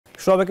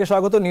সবাইকে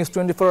স্বাগত নিউজ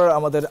 24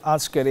 আমাদের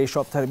আজকের এই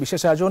সপ্তাহের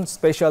বিশেষ আয়োজন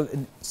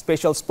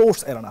স্পেশাল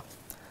স্পোর্টস এরানা।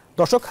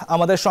 দর্শক,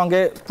 আমাদের সঙ্গে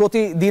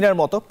প্রতিদিনের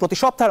মতো প্রতি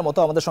সপ্তাহের মতো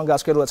আমাদের সঙ্গে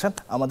আজকে রয়েছেন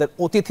আমাদের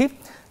অতিথি।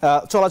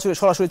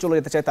 সরাসরি চলে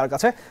যেতে চাই তার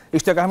কাছে।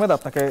 ইশতিয়াক আহমেদ,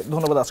 আপনাকে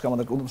ধন্যবাদ আজকে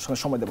আমাদের অনুষ্ঠানে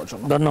সময় দেওয়ার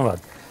জন্য। ধন্যবাদ।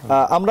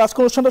 আমরা আজকে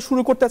অনুষ্ঠানটা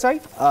শুরু করতে চাই।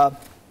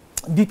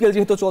 বিপিএল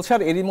যেহেতু চলছে,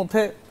 আর এরই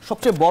মধ্যে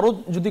সবচেয়ে বড়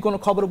যদি কোনো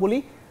খবর বলি,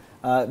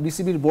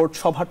 বিসিবির বোর্ড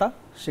সভাটা,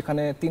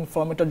 সেখানে 3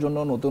 ফরম্যাটের জন্য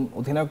নতুন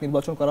অধিনায়ক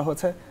নির্বাচন করা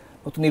হয়েছে।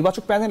 নতুন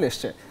নির্বাচক প্যানেল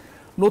এসছে,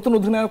 নতুন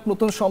অধিনায়ক,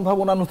 নতুন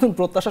সম্ভাবনা, নতুন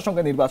প্রত্যাশার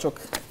সঙ্গে নির্বাচক।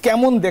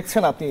 কেমন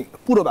দেখছেন আপনি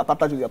পুরো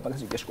ব্যাপারটা, যদি আপনাকে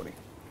জিজ্ঞেস করি?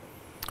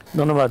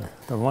 ধন্যবাদ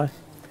Tanmoy.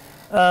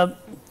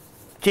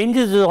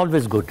 Changes is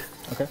always good.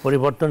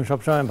 পরিবর্তন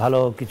সবসময় ভালো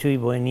কিছুই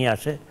বয়ে নিয়ে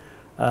আসে।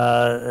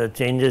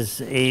 চেঞ্জেস,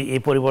 এই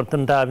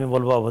পরিবর্তনটা আমি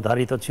বলবো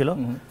অবধারিত ছিল।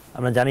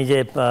 আমরা জানি যে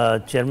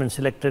চেয়ারম্যান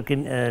সিলেক্টরকে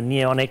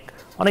নিয়ে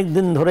অনেক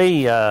দিন ধরেই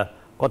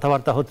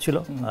কথাবার্তা হচ্ছিল,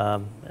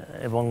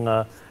 এবং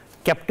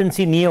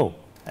ক্যাপ্টেন্সি নিয়েও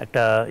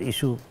একটা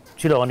ইস্যু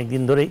ছিল অনেক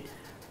দিন ধরেই।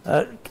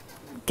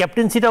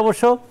 ক্যাপ্টেন্সিটা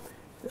অবশ্য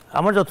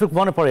আমার যতটুকু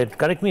মনে পড়ে,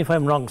 correct me if I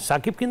am রং,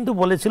 সাকিব কিন্তু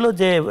বলেছিল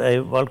যে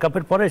ওয়ার্ল্ড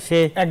কাপের পরে সে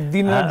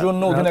একদিনের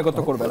জন্য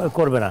অধিনায়কত্ব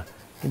করবে না,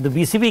 কিন্তু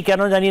বিসিবি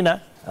কেন জানি না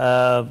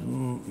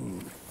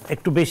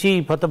একটু বেশি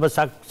হয়তো বা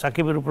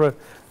সাকিবের উপর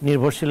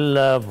নির্ভরশীল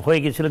হয়ে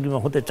গেছিল কিংবা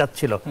হতে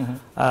চাচ্ছিল।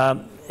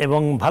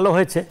 এবং ভালো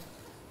হয়েছে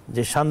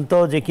যে শান্ত,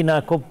 যে কিনা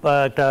খুব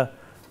একটা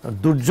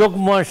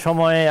দুর্যোগময়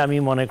সময়ে আমি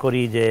মনে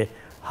করি যে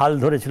হাল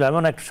ধরেছিল,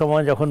 এমন এক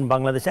সময় যখন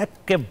বাংলাদেশ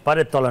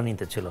একেবারে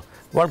তলানিতে ছিল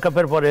ওয়ার্ল্ড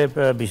কাপের পরে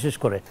বিশেষ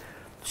করে,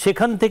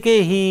 সেখান থেকে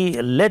হি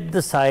lead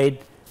the side,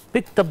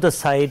 picked up the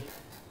side,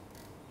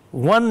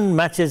 one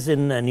matches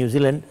in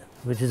New Zealand,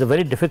 which is a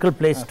very difficult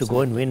place to go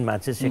and win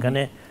matches.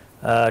 সেখানে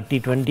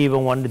T20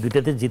 এবং ওয়ানডে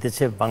দুইটাতে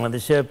জিতেছে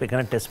বাংলাদেশে।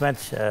 এখানে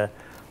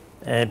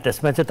টেস্ট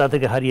ম্যাচে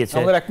তাদেরকে হারিয়েছে।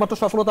 আমাদের একমাত্র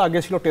সফলতা আগে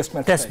ছিল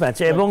টেস্ট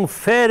ম্যাচে, এবং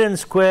ফেয়ার অ্যান্ড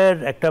স্কোয়ার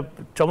একটা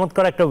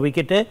চমৎকার একটা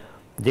উইকেটে,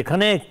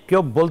 যেখানে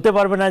কেউ বলতে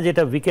পারবে না যে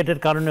এটা উইকেটের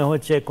কারণে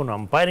হয়েছে, কোনো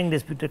আম্পায়ারিং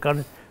ডিসপিউটের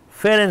কারণে।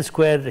 Fair and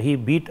square he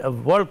bit a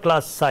world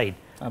class side,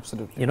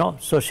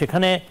 so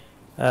সেখানে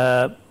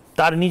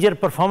তার নিজের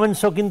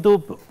পারফরমেন্সও কিন্তু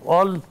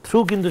অল থ্রু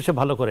কিন্তু সে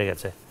ভালো করে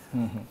গেছে,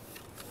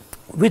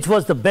 which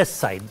was the best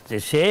side. যে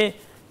সে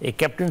এই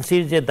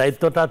ক্যাপ্টেন্সির যে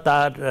দায়িত্বটা,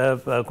 তার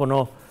কোনো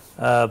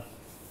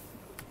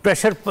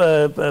প্রেশার,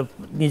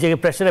 নিজেকে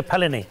প্রেশারে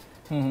ফেলে নেই,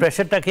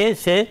 প্রেশারটাকে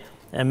সে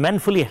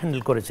ম্যানফুলি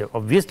হ্যান্ডেল করেছে।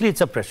 Obviously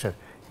it's a pressure,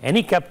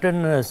 any captain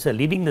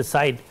leading the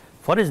side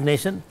for his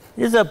nation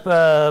is a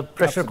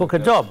pressure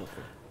cooker job.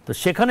 তো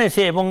সেখানে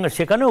সে, এবং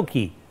সেখানেও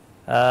কি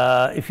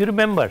ইফ ইউ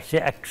রিমেম্বার, সে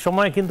এক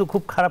সময় কিন্তু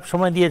খুব খারাপ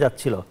সময় দিয়ে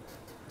যাচ্ছিল।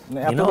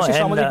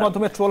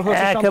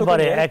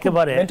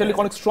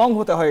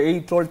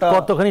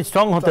 কতখানি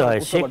স্ট্রং হতে হয়,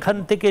 সেখান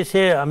থেকে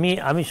সে,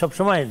 আমি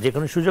সবসময় যে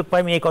কোনো সুযোগ পাই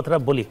আমি এই কথাটা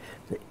বলি,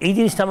 এই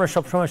জিনিসটা আমরা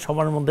সবসময়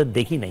সবার মধ্যে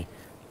দেখি নাই,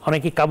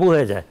 অনেকে কাবু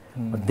হয়ে যায়।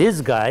 This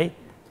guy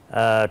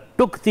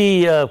took the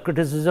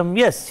criticism.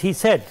 Yes, he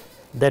said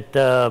that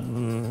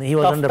he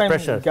was under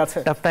pressure,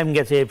 tough time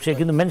গেছে, সে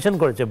কিন্তু মেনশন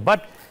করেছে,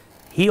 but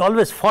he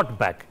always fought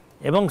back,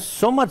 এবং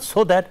so much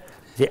so that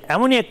যে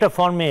এমনই একটা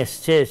ফর্মে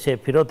এসছে, সে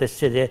ফেরত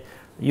এসছে যে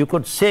you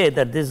could say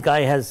that this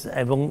guy has,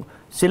 এবং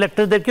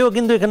সিলেক্টরদেরকেও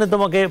কিন্তু এখানে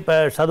তোমাকে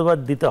সাধুবাদ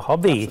দিতে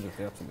হবেই,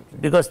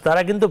 বিকজ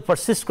তারা কিন্তু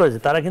পারসিস্ট করেছে,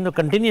 তারা কিন্তু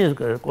কন্টিনিউ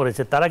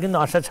করেছে, তারা কিন্তু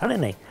আশা ছাড়ে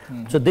নাই।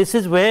 সো দিস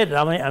ইজ ওয়ের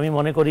আমি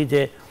মনে করি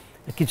যে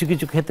কিছু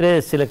কিছু ক্ষেত্রে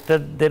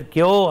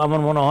সিলেক্টরদেরকেও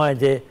আমার মনে হয়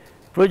যে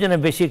প্রয়োজনে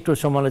বেশি একটু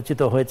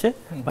সমালোচিত হয়েছে।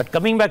 বাট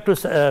কামিং ব্যাক টু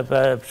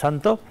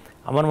শান্ত,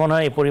 আমার মনে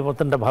হয় এই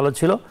পরিবর্তনটা ভালো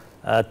ছিল।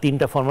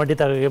 3টা ফরম্যাটই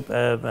তাকে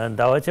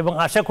দেওয়া হয়েছে, এবং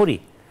আশা করি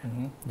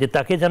যে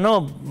তাকে যেন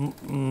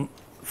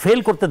ফেল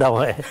করতে দেওয়া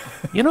হয়।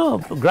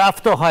 গ্রাফ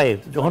তো হয়,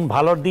 যখন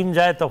ভালোর দিন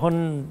যায় তখন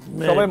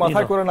সবাই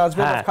মাথায় করে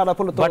নাচবে, খারাপ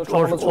হলে তো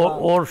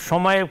ওর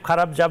সময়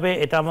খারাপ যাবে,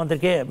 এটা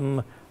আমাদেরকে,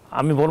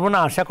 আমি বলবো না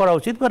আশা করা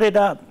উচিত, বাট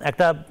এটা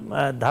একটা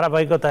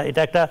ধারাবাহিকতা,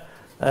 এটা একটা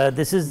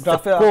দিস ইজ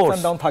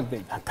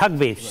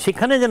থাকবে,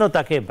 সেখানে যেন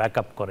তাকে ব্যাক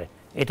আপ করে।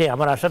 এটাই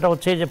আমার আশাটা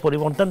হচ্ছে, যে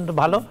পরিবর্তনটা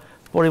ভালো,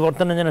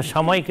 পরিবর্তনের যেন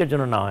সাময়িকের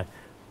জন্য না হয়,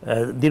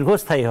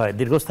 দীর্ঘস্থায়ী হয়।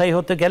 দীর্ঘস্থায়ী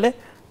হতে গেলে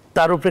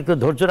তার উপরে একটু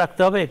ধৈর্য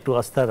রাখতে হবে, একটু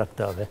আস্থা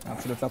রাখতে হবে।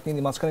 আপনি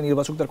মাঝখানে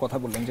নির্বাচকদের কথা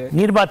বললেন, যে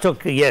নির্বাচক,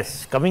 ইয়েস,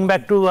 কামিং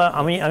ব্যাক টু,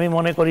 আমি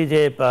মনে করি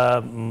যে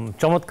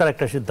চমৎকার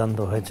একটা সিদ্ধান্ত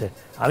হয়েছে।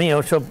 আমি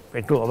অবশ্য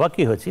একটু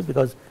অবাকই হয়েছি,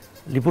 বিকজ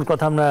লিপুর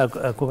কথা আমরা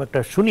খুব একটা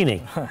শুনি নেই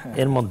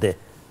এর মধ্যে।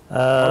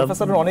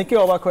 অনেকে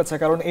অবাক হয়েছে,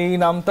 কারণ এই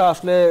নামটা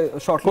আসলে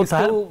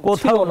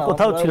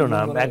কোথাও ছিল না,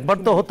 একবার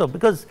তো হতো,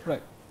 because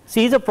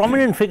he is a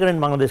prominent figure in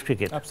Bangladesh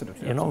cricket.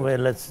 Absolutely.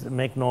 Let's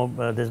make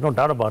there's no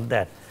doubt about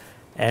that.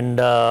 And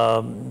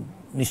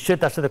নিশ্চয়ই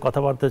তার সাথে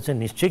কথাবার্তা হচ্ছে,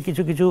 নিশ্চয়ই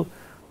কিছু কিছু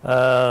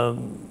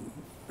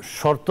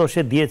শর্ত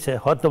সে দিয়েছে,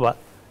 হয়তোবা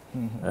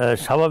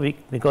স্বাভাবিক,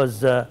 বিকজ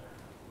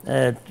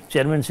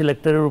চেয়ারম্যান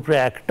সিলেক্টরের উপরে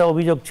একটা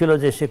অভিযোগ ছিল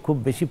যে সে খুব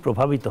বেশি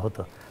প্রভাবিত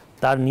হতো,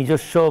 তার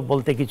নিজস্ব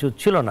বলতে কিছু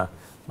ছিল না,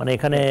 মানে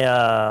এখানে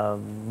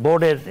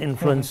বোর্ডের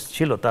ইনফ্লুয়েন্স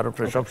ছিল তার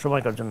উপরে সব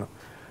সময়কার জন্য।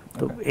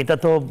 তো এটা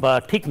তো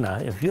ঠিক না।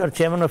 If you R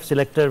chairman of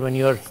selector, when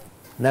you R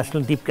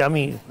national টিমকে,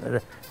 আমি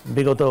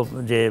বিগত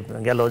যে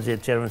গেল যে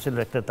চেয়ারম্যান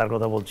সিলেক্টর তার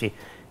কথা বলছি,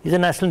 is a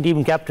national team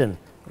captain,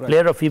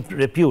 player of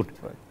repute,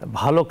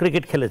 ভালো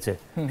ক্রিকেট খেলেছে,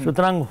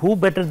 সুতরাং হু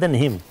বেটার দেন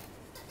হিম?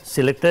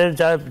 সিলেক্টরের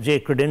যা যে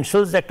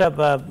ক্রেডেনশিয়ালস একটা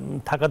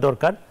থাকা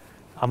দরকার,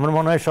 আমার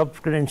মনে হয় সব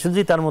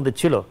ক্রেডেনশিয়ালসই তার মধ্যে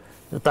ছিল,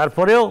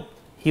 তারপরেও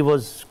হি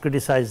ওয়াজ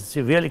ক্রিটিসাইজ,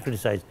 সিভিয়ারলি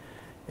ক্রিটিসাইজ,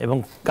 এবং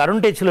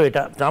কারণটাই ছিল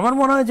এটা। আমার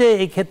মনে হয় যে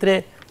এই ক্ষেত্রে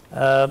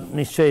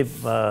নিশ্চয়ই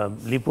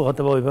লিপু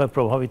হয়তো ওইভাবে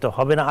প্রভাবিত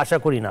হবে না, আশা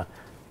করি না,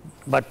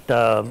 but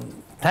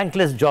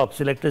thankless job,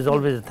 selector is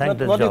always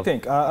thankless job.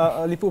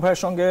 Lipu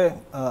ভাইয়ের সঙ্গে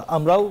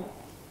আমরাও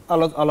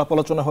আলাপ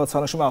আলোচনা হয়েছে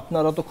অনেক সময়,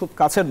 আপনারা তো খুব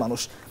কাছের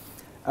মানুষ।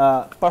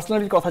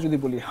 পার্সোনালিটির কথা যদি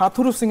বলি,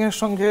 হাথুরু সিং এর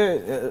সঙ্গে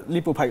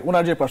লিপু ভাই,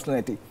 ওনার যে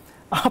পার্সোনালিটি,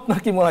 আপনার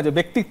কি মনে হয় যে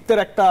ব্যক্তিত্বের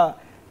একটা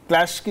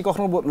ক্ল্যাশ কি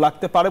কখনো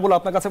লাগতে পারে বলে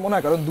আপনার কাছে মনে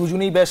হয়? কারণ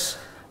দুজনেই বেশ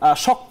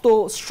শক্ত,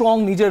 স্ট্রং,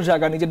 নিজের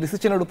জায়গা, নিজের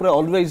ডিসিশনের উপরে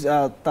অলওয়েজ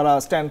তারা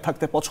স্ট্যান্ড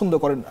থাকতে পছন্দ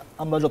করেন,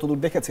 আমরা যতদূর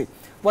দেখেছি।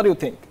 হোয়াট ইউ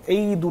থিঙ্ক,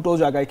 এই দুটো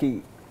জায়গায় কি?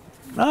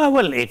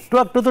 একটু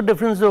একটু তো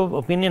ডিফারেন্স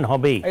ওপিনিয়ন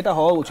হবেই, এটা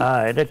হওয়া উচিত,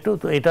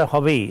 এটা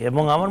হবেই।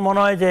 এবং আমার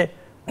মনে হয় যে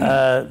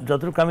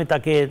যতটুকু আমি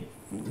তাকে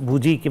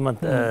বুঝি কিংবা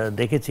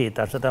দেখেছি,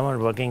 তার সাথে আমার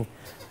ওয়ার্কিং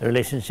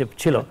রিলেশনশিপ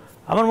ছিল,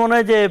 আমার মনে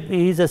হয় যে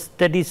he is a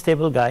steady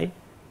stable guy.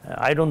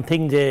 I don't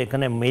think যে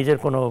এখানে মেজর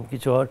কোনো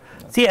কিছু হওয়ার।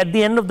 C at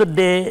the end of the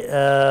day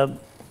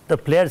the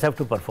players have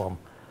to perform.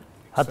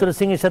 Hathuru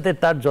Singh এর সাথে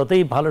তার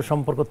যতই ভালো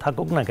সম্পর্ক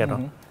থাকুক না কেন,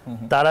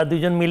 তারা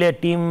দুজন মিলে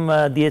টিম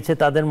দিয়েছে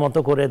তাদের মতো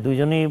করে,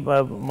 দুজনেই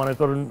মনে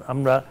করুন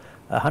আমরা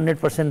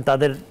 100%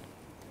 তাদের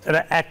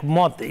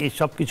একমত এই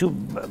সব কিছু।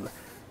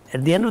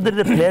 At the end of the day,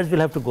 the players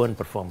will have to go and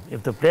perform. If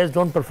the players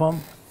don't perform,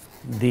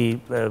 the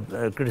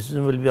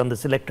criticism will be on the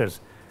selectors.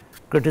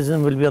 Criticism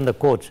will be on the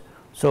coach.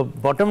 So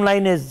bottom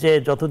line is যে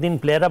যতদিন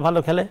প্লেয়াররা ভালো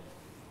খেলে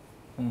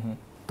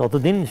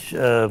ততদিন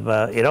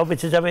এরাও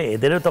বেঁচে যাবে,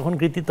 এদেরও তখন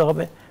কৃতিত্ব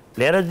হবে।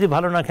 প্লেয়াররা যদি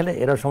ভালো না খেলে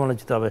এরাও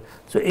সমালোচিত হবে।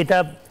 সো এটা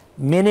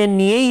মেনে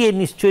নিয়েই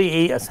নিশ্চয়ই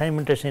এই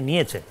অ্যাসাইনমেন্টটা সে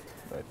নিয়েছে,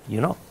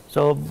 YONO.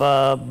 So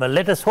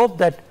let us hope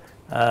that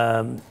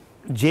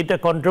যেটা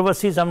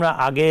কন্ট্রোভার্সিস আমরা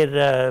আগের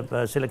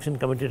সিলেকশন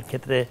কমিটির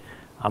ক্ষেত্রে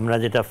আমরা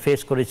যেটা ফেস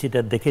করেছি,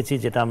 এটা দেখেছি,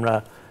 যেটা আমরা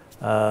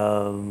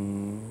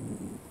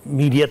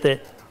মিডিয়াতে,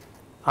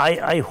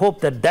 I hope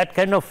that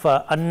kind of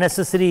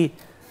unnecessary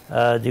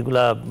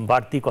যেগুলা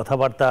বাড়তি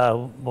কথাবার্তা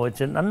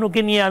হয়েছে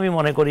নান্নুকে নিয়ে, আমি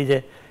মনে করি যে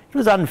ইট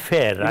ওয়াজ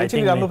আনফেয়ার। আই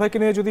থিংক নান্নু ভাইকে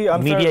নিয়ে যদি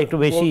মিডিয়া একটু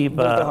বেশি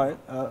বলতে হয়,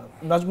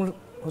 নাজমুল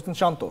হোসেন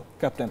শান্ত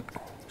ক্যাপ্টেন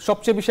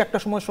সবচেয়ে বেশি একটা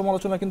সময়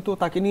সমালোচনা কিন্তু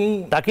তাকে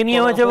নিয়ে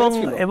হয়েছে,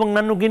 এবং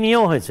নান্নুকে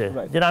নিয়েও হয়েছে,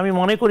 যেটা আমি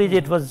মনে করি যে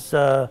ইট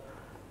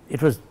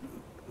ওয়াজ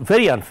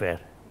ভেরি আনফেয়ার।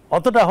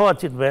 অতটা হওয়া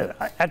উচিত।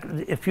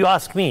 If you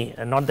ask me,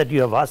 not that you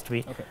have asked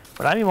me,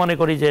 but আমি মনে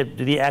করি যে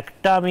যদি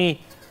একটা আমি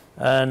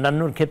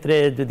নান্নুর ক্ষেত্রে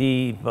যদি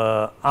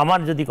আমার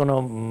যদি কোনো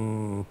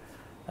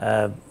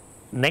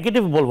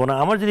নেগেটিভ বলবো না,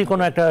 আমার যদি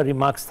কোনো একটা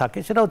রিমার্কস থাকে,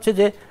 সেটা হচ্ছে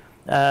যে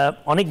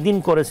অনেক দিন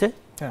করেছে,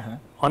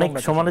 অনেক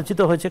সমালোচিত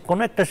হয়েছে,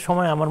 কোনো একটা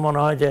সময় আমার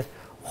মনে হয় যে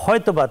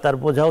হয়তোবা তার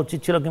বোঝা উচিত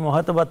ছিল, কিংবা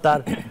হয়তোবা তার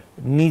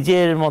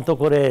নিজের মতো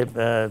করে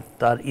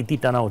তার ইতি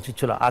টানা উচিত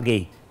ছিল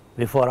আগেই,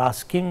 before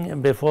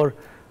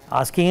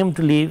asking him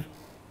to leave.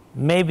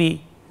 Maybe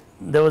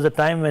there was a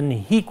time when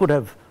he could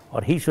have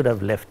or he should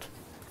have left.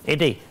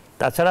 এটাই।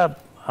 তাছাড়া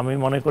আমি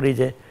মনে করি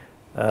যে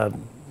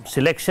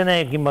সিলেকশনে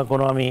কিংবা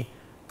কোনো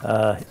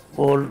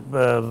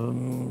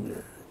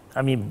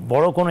আমি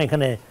বড় কোনো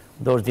এখানে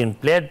দোষ দিন,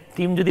 প্লেয়ার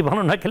টিম যদি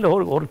ভালো না খেলে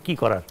ওর কি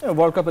করার?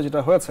 ওয়ার্ল্ড কাপে যেটা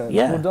হয়েছে,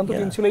 দুর্দান্ত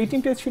টিম ছিল, এই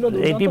টিমটাই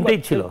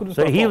ছিল।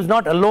 So he was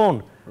not alone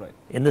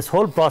in this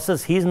whole process.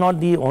 He is not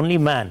the only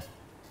man.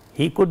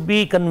 He could be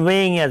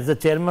conveying as the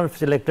chairman of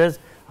selectors,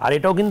 আর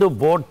এটাও কিন্তু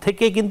বোর্ড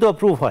থেকে কিন্তু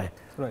অ্যাপ্রুভ হয়।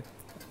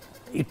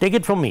 টেক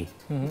ইট ফ্রম মি,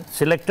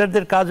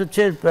 সিলেক্টরদের কাজ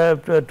হচ্ছে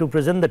two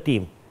present the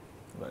team,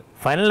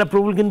 final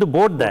approval কিন্তু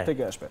board দেয়।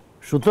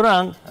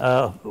 সুতরাং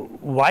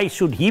why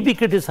should he be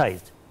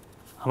criticised?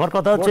 আমার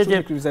কথা হচ্ছে যে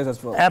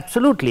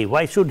absolutely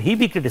why should he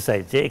be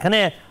criticised? যে এখানে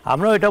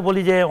আমরাও এটা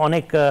বলি যে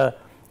অনেক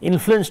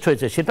ইনফ্লুয়েন্সড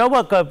হয়েছে,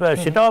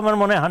 সেটাও আমার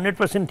মনে হয়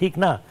 100% ঠিক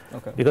না।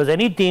 বিকজ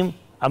এনি টিম,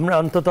 আমরা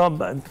অন্তত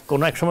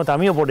কোনো এক সময় তো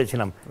আমিও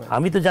পড়েছিলাম,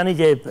 আমি তো জানি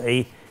যে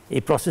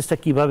এই প্রসেসটা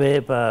কীভাবে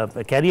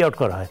ক্যারি আউট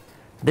করা হয়।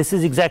 দিস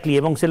ইজ এক্স্যাক্টলি,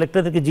 এবং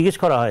সিলেক্টরদেরকে জিজ্ঞেস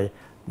করা হয়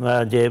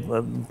যে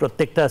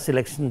প্রত্যেকটা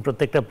সিলেকশন,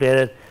 প্রত্যেকটা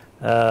প্লেয়ারের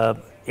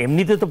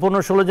এমনিতে তো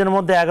 15-16 জনের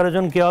মধ্যে 11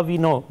 জন কে হবে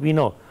উই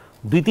নো,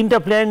 2-3টা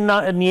প্লেয়ার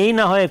নিয়েই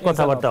না হয়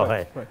কথাবার্তা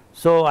হয়।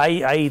 সো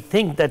আই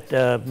থিঙ্ক দ্যাট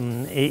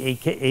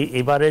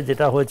এইবারে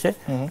যেটা হয়েছে,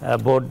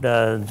 বোর্ড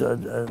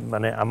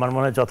মানে আমার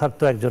মনে হয় যথার্থ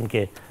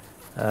একজনকে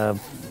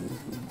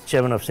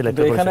চেয়ারম্যান অফ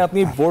সিলেক্টর। এখানে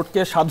আপনি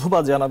বোর্ডকে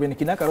সাধুবাদ জানাবেন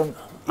কিনা? কারণ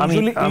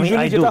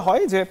ইউজুয়ালি যেটা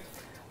হয় যে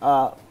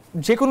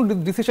যে কোনো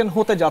ডিসিশন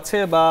হতে যাচ্ছে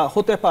বা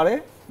হতে পারে,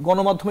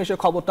 গণমাধ্যমে এসে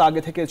খবরটা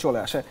আগে থেকে চলে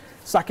আসে।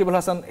 সাকিব আল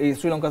হাসান এই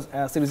শ্রীলঙ্কা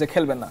সিরিজে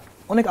খেলবেন না,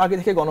 অনেক আগে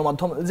থেকে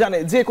গণমাধ্যম জানে,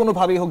 যে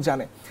কোনোভাবেই হোক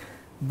জানে।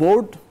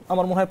 বোর্ড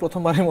আমার মনে হয়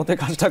প্রথমবারের মতো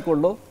কাজটা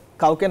করলো,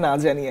 কাউকে না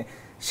জানিয়ে।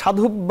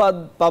 সাধুবাদ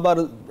পাবার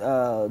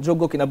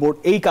যোগ্য কিনা বোর্ড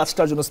এই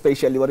কাজটার জন্য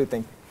স্পেশালি? What you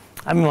think?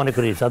 আমি মনে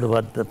করি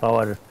সাধুবাদ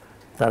পাওয়ার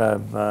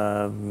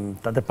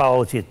তাদের পাওয়া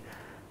উচিত।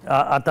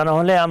 আর তা না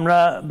হলে আমরা,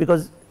 বিকজ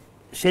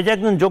সে যে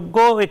একজন যোগ্য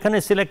এখানে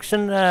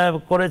সিলেকশন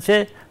করেছে,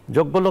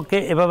 যোগ্য লোককে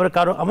এভাবে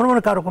কারো, আমার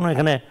মনে কারো কোনো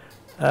এখানে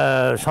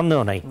সন্দেহ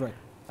নাই।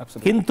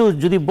 কিন্তু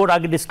যদি বোর্ড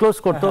আগে ডিসক্লোজ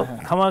করতো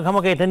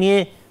খামাখামাকে এটা নিয়ে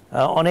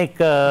অনেক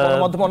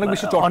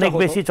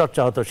বেশি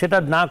চর্চা হতো, সেটা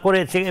না করে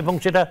এবং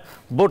সেটা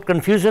বোর্ড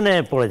কনফিউশনে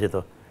পড়ে যেত,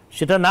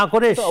 সেটা না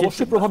করে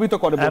অবশ্যই প্রভাবিত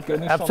করে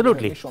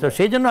অ্যাবসলিউটলি। তো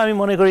সেই জন্য আমি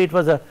মনে করি ইট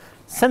ওয়াজ আ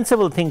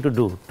sensible thing to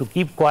do, to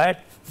keep quiet,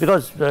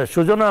 because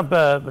Sujana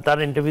তার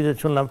ইন্টারভিউতে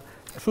শুনলাম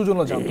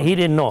he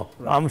didn't know,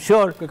 I am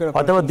sure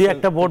হয়তো দুই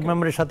একটা বোর্ড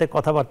মেম্বারের সাথে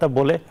কথাবার্তা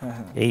বলে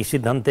এই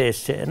সিদ্ধান্তে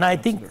এসছে। না, I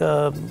think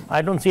I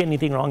don't see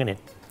anything wrong in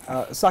it.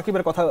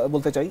 সাকিবের কথা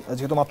বলতে চাই,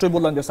 যেহেতু মাত্রই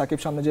বললাম যে সাকিব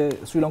সামনে যে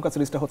শ্রীলঙ্কা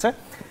সিরিজটা হচ্ছে,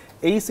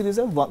 এই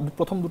সিরিজে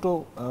প্রথম দুটো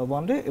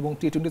ওয়ানডে এবং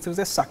টি-20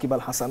 সিরিজে সাকিব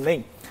আল হাসান নেই।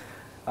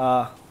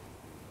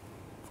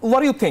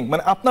 হোয়াট ইউ থিঙ্ক,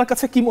 মানে আপনার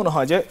কাছে কি মনে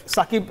হয় যে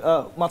সাকিব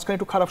মাঝখানে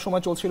একটু খারাপ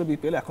সময় চলছিল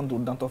বিপিএল, এখন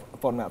দুর্দান্ত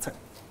ফর্মে আছে,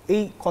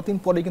 এই কদিন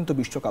পরে কিন্তু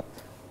বিশ্বকাপ,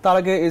 তার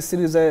আগে এই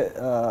সিরিজে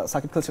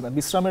সাকিব খেলছে না,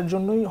 বিশ্রামের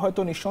জন্যই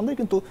হয়তো নিঃসন্দেহে,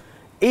 কিন্তু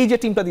এই যে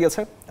টিমটা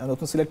দিয়েছে,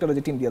 নতুন সিলেক্টরের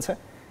যে টিম দিয়েছে,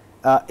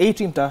 এই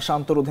টিমটা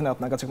শান্তর অধীনে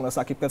আপনার কাছে কোনো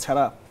সাকিবকে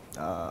ছাড়া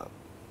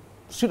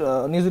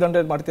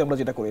নিউজিল্যান্ডের মাটিতে আমরা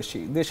যেটা করে এসেছি,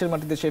 দেশের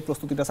মাটিতে সেই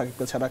প্রস্তুতিটা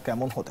সাকিবকে ছাড়া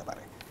কেমন হতে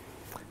পারে?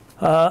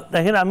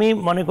 দেখেন, আমি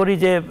মনে করি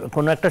যে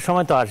কোনো একটা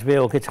সময় তো আসবে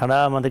ওকে ছাড়া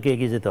আমাদেরকে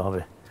এগিয়ে যেতে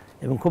হবে,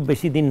 এবং খুব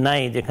বেশি দিন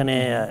নাই যেখানে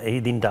এই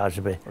দিনটা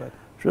আসবে।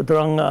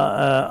 সুতরাং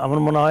আমার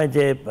মনে হয়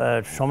যে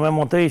সময়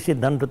মতোই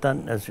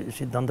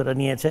সিদ্ধান্তটা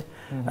নিয়েছে।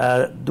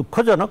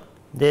 দুঃখজনক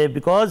যে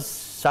because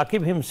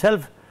Shakib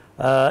himself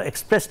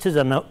expressed his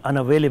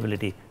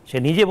আনঅ্যাভেলেবিলিটি, সে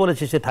নিজে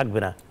বলেছে সে থাকবে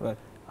না,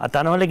 আর তা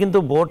নাহলে কিন্তু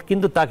বোর্ড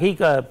কিন্তু তাকেই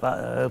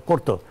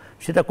করতো।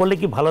 সেটা করলে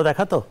কি ভালো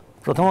দেখাতো?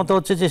 প্রথমত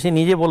হচ্ছে যে সে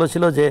নিজে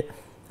বলেছিল যে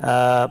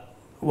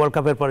ওয়ার্ল্ড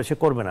কাপের পরে সে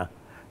করবে না,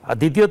 আর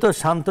দ্বিতীয়ত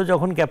শান্ত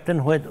যখন ক্যাপ্টেন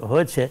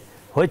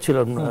হয়েছিল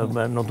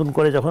নতুন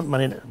করে, যখন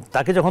মানে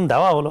তাকে যখন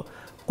দেওয়া হলো,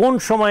 কোন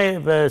সময়ে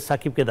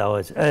সাকিবকে দেওয়া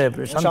হয়েছে,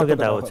 শান্তকে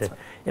দেওয়া হয়েছে,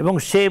 এবং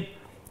সে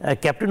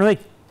ক্যাপ্টেন হয়ে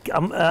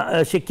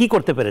সে কি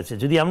করতে পেরেছে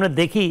যদি আমরা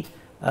দেখি,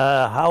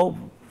 how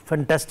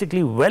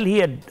ফ্যান্টাস্টিকলি well he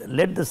had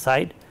lead the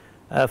side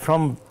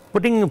from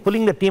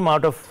pulling the team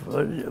out of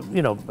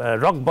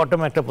rock bottom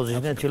একটা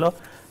পজিশনে ছিল।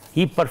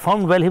 He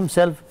performed well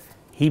himself,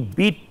 he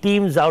beat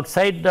teams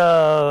outside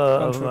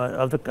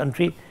of the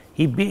country,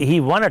 he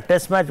won a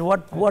test match.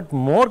 What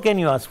more can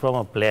you ask from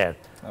a player?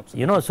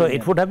 So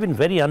it would have been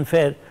very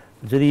unfair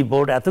যদি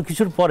board এত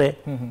কিছুর পরে,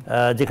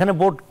 যেখানে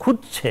board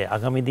খুঁজছে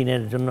আগামী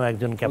দিনের জন্য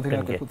একজন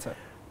ক্যাপ্টেনকে,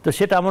 তো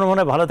সেটা আমার মনে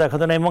হয় ভালো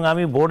দেখাতো না। এবং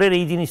আমি বোর্ডের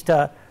এই জিনিসটা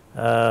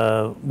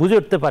বুঝে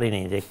উঠতে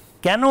পারিনি যে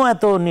কেন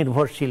এত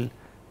নির্ভরশীল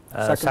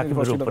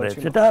সাকিবের উপরে,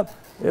 সেটা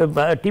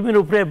টিমের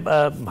উপরে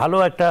ভালো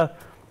একটা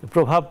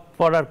প্রভাব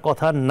পড়ার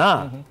কথা না।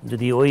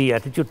 যদি ওই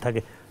অ্যাটিটিউড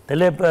থাকে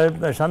তাহলে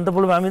শান্ত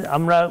বলবে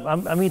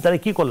আমি তাহলে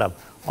কি করলাম,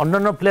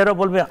 অন্যান্য প্লেয়ারও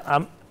বলবে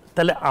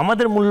তাহলে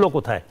আমাদের মূল্য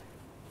কোথায়?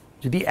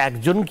 যদি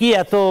একজনকে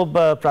এত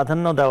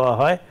প্রাধান্য দেওয়া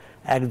হয়,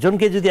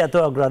 একজনকে যদি এত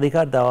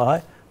অগ্রাধিকার দেওয়া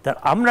হয়, তা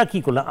আমরা কি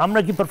করলাম, আমরা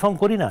কি পারফর্ম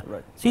করি না?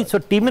 সো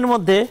টিমের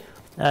মধ্যে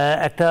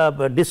একটা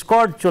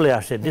ডিসকর্ড চলে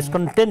আসে,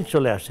 ডিসকন্টেন্ট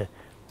চলে আসে।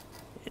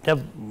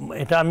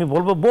 এটা আমি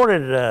বলবো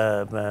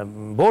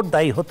বোর্ড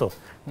দায়ী হতো।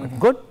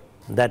 গুড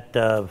দ্যাট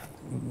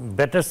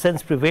বেটার সেন্স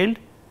প্রিভেইলড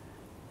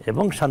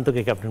এবং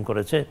শান্তকে ক্যাপ্টেন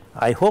করেছে।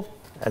 I hope,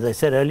 as I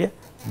said earlier,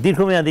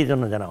 দীর্ঘমেয়াদীর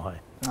জন্য জানা হয়।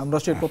 আমরা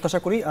সেই প্রত্যাশা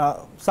করি।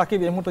 সাকিব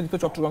এই মুহূর্তে যেহেতু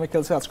চট্টগ্রামে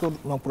খেলছে, আজকেও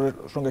রংপুরের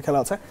সঙ্গে খেলা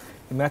আছে,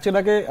 ম্যাচের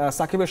আগে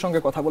সাকিবের সঙ্গে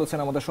কথা বলেছেন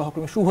আমাদের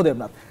সহকর্মী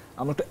শুভদেবনাথ।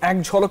 আমরা একটু এক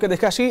ঝলকে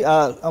দেখে আসি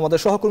আমাদের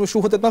সহকর্মী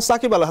শুভদেবনাথ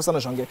সাকিব আল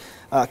হাসানের সঙ্গে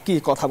কি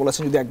কথা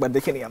বলেছেন, যদি একবার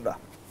দেখে নিই আমরা।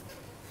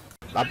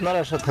 আপনার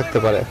আশা থাকতে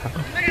পারে,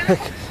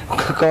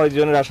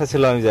 কয়েকজনের আশা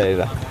ছিল আমি জানি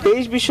না।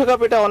 23 বিশ্বকাপ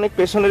এটা অনেক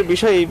পেছনের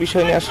বিষয়, এই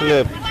বিষয় নিয়ে আসলে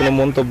কোনো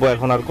মন্তব্য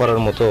এখন আর করার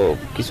মতো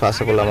কিছু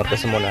আছে বলে আমার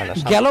কাছে মনে হয় না।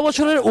 গেল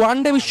বছরের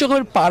ওয়ানডে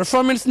বিশ্বকাপের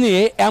পারফরমেন্স নিয়ে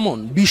এমন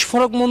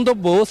বিস্ফোরক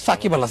মন্তব্য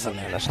সাকিব আল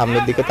হাসানের।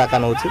 সামনের দিকে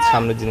তাকানো উচিত,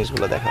 সামনের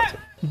জিনিসগুলো দেখা উচিত।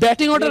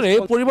 ব্যাটিং অর্ডারে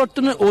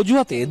পরিবর্তনের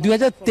অজুহাতে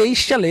 2023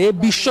 সালে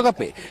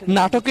বিশ্বকাপে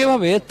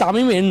নাটকীয়ভাবে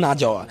তামিমের না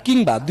যাওয়া,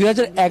 কিংবা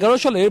 2011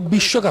 সালের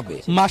বিশ্বকাপে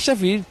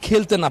মাশরাফির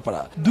খেলতে না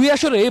পারা, দুই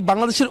আসরে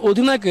বাংলাদেশের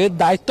অধিনায়কের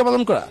দায়িত্ব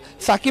পালন করা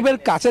সাকিবের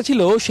কাছে ছিল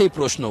সেই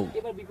প্রশ্ন।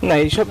 না,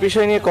 এইসব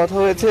বিষয় নিয়ে কথা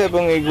হয়েছে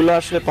এবং এগুলো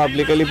আসলে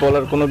পাবলিকালি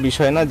বলার কোনো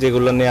বিষয় না,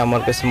 যেগুলো নিয়ে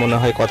আমার কাছে মনে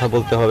হয় কথা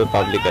বলতে হবে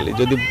পাবলিকালি।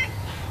 যদি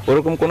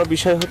ওরকম কোনো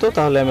বিষয় হতো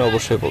তাহলে আমি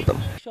অবশ্যই বলতাম।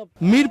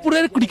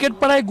 মিরপুরের ক্রিকেট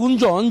পাড়ায়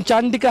গুঞ্জন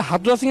চান্ডিকা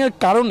হাথুরা সিং এর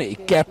কারণে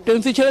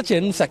ক্যাপ্টেন্সি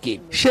ছেড়েছেন সাকিব।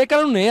 সে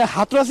কারণে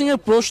হাথুরা সিং এর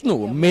প্রশ্ন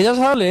মেজাজ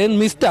হারালেন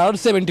মিস্টার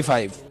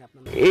 75।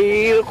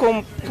 এইরকম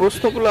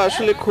প্রশ্নগুলো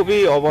আসলে খুবই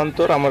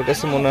অবান্তর আমার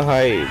কাছে মনে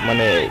হয়।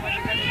 মানে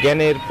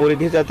জ্ঞানের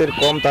পরিধি যাদের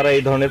কম তারা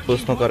এই ধরনের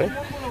প্রশ্ন করে।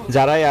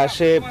 যারাই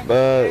আসে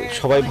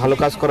সবাই ভালো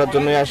কাজ করার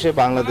জন্যই আসে,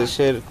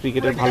 বাংলাদেশের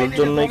ক্রিকেটের ভালোর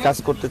জন্যই কাজ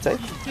করতে চায়।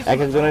 এক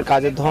একজনের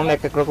কাজের ধরন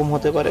এক এক রকম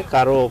হতে পারে,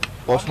 কারো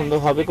পছন্দ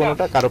হবে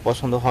কোনোটা, কারো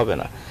পছন্দ হবে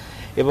না,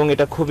 এবং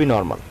এটা খুবই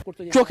নর্মাল।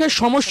 চোখের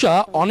সমস্যা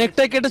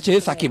অনেকটাই কেটেছে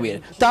সাকিবের,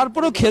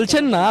 তারপরও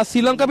খেলছেন না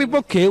শ্রীলঙ্কা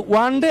বিপক্ষে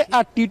ওয়ানডে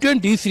আর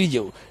টি-20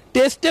 সিরিজেও।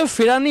 টেস্টে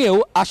ফেরা নিয়েও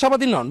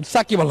আশাবাদী নন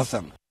সাকিব আল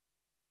হাসান।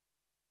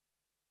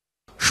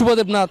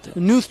 Shubhodeb Nath,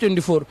 news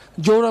 24,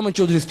 জৌরামে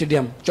Chowdhury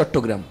stadium,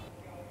 Chittagong.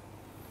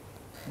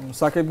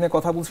 সাকিব নিয়ে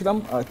কথা বলছিলাম,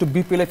 একটু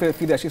বিপিএলে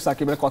ফিরে আসি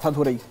সাকিবের কথা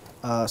ধরেই।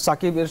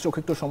 সাকিবের চোখে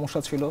একটু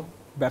সমস্যা ছিল,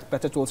 ব্যাক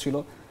প্যাচে চলছিল,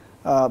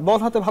 বল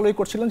হাতে ভালোই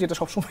করছিলেন, যেটা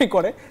সবসময়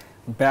করে,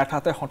 ব্যাট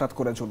হাতে হঠাৎ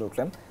করে জ্বলে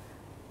উঠলেন।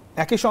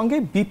 একই সঙ্গে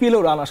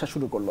বিপিএলও রান আসা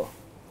শুরু করলো।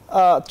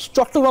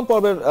 চট্টগ্রাম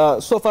পর্বের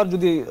সোফার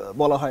যদি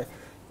বলা হয়,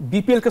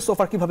 বিপিএলকে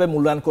সোফার কিভাবে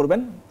মূল্যায়ন করবেন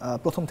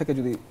প্রথম থেকে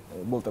যদি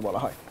বলতে বলা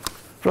হয়?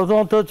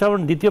 প্রথমত যেমন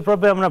দ্বিতীয়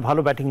পর্বে আমরা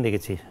ভালো ব্যাটিং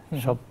দেখেছি,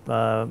 সব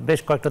বেশ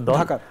কয়েকটা দল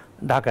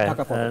ঢাকায়,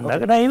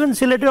 না ইভেন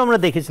সিলেটেও আমরা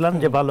দেখেছিলাম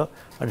যে ভালো।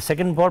 আর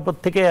সেকেন্ড পর্ব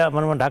থেকে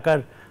আমার ঢাকার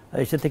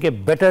এসে থেকে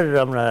বেটার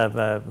আমরা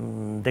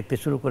দেখতে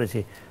শুরু করেছি,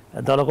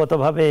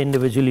 দলগতভাবে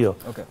ইন্ডিভিজুয়ালিও।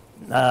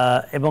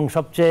 এবং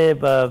সবচেয়ে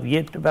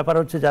ব্যাপার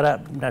হচ্ছে যারা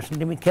ন্যাশনাল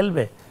টিমে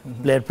খেলবে,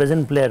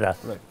 প্রেজেন্ট প্লেয়াররা,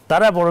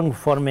 তারা বরং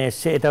ফর্মে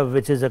এসছে, এটা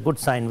which is a good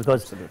sign.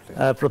 Because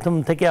প্রথম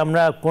থেকে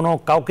আমরা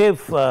কাউকে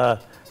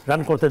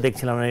রান করতে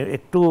দেখছিলাম না,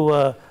 একটু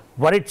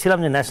ওয়ারিড ছিলাম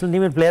যে ন্যাশনাল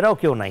টিমের প্লেয়াররাও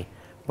কেউ নাই।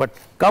 But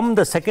come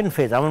the second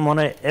phase, আমার মনে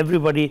হয়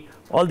everybody,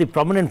 all the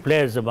prominent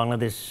players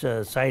Bangladesh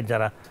side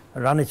যারা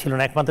রানে ছিল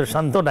না, একমাত্র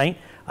শান্ত নাই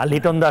আর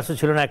লিটন দাসও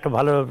ছিল না, একটা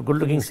ভালো গুড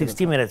লুকিং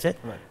 60 মেরেছে।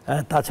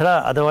 তাছাড়া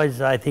otherwise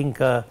I think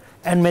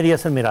and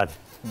মেরিয়াসের Miraj,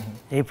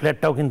 এই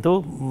প্লেয়ারটাও কিন্তু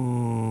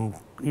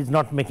is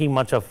not making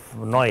much of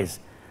noise.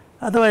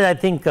 Otherwise I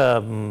think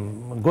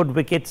good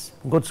wickets,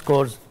 good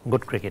scores,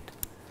 good cricket.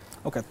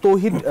 ওকে,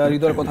 তৌহিদ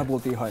হৃদয়ের কথা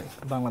বলতেই হয়।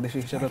 বাংলাদেশি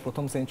হিসেবে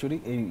প্রথম সেঞ্চুরি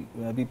এই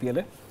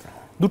বিপিএলে,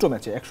 দুটো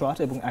ম্যাচে 108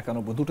 এবং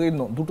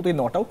 91, দুটোতেই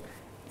নট আউট।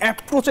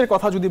 অ্যাপ্রোচের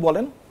কথা যদি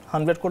বলেন,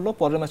 100 করলো,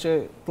 পরের ম্যাচে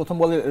প্রথম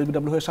বলে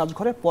এলবিডব্লিউ হয়ে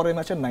সাজঘরে, পরের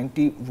ম্যাচে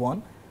 91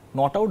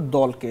 নট আউট,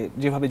 দলকে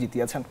যেভাবে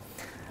জিতিয়েছেন।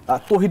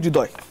 তৌহিদ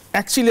হৃদয়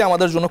অ্যাকচুয়ালি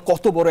আমাদের জন্য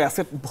কত বড়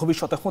অ্যাসেট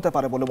ভবিষ্যতে হতে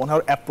পারে বলে মনে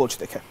হয় অ্যাপ্রোচ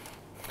দেখে?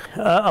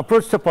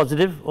 অ্যাপ্রোচটা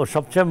পজিটিভ। ওর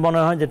সবচেয়ে মনে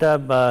হয় যেটা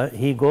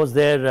হি গোজ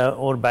দেয়ার,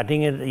 ওর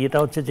ব্যাটিংয়ের ইয়েটা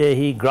হচ্ছে যে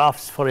হি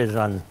গ্রাফস ফর হিজ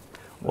রান।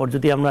 ওর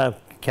যদি আমরা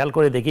খেয়াল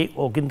করে দেখি,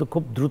 ও কিন্তু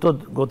খুব দ্রুত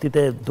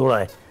গতিতে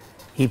দৌড়ায়।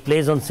 He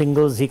plays on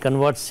singles, he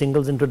converts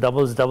singles into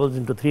doubles, doubles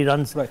into 3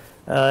 runs.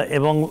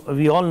 এবং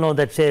we all know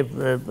that say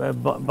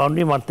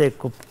boundary মারতে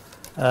খুব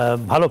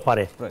ভালো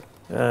পারে,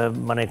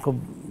 মানে খুব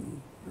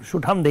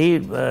সুঠামদেহী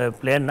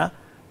প্লেয়ার না।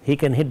 He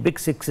can hit big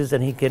sixes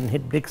and he can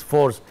hit big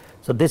force.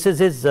 So this is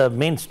his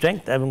main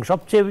strength. এবং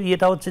সবচেয়ে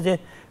ইয়েটা হচ্ছে যে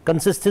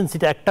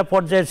কনসিস্টেন্সিটা একটা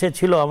পর্যায়ে সে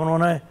ছিল, আমার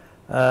মনে হয়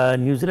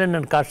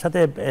নিউজিল্যান্ড কার সাথে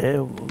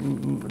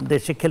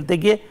দেশে খেলতে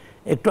গিয়ে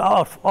একটু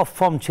অফ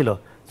ফর্ম ছিল,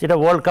 যেটা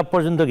ওয়ার্ল্ড কাপ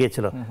পর্যন্ত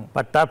গিয়েছিল।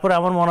 বাট তারপরে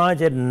আমার মনে হয়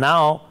যে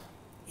নাও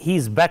he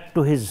is back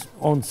to his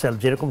own self,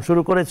 যেরকম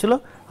শুরু করেছিল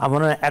আমার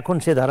মনে হয় এখন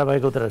সে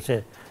ধারাবাহিকতা সে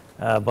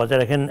বজায়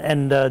রাখেন।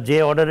 অ্যান্ড যে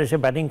অর্ডারে সে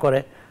ব্যাটিং করে,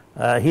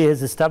 he has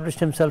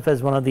established himself as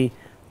one of the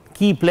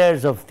কি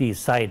প্লেয়ার্স অফ দি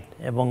সাইড।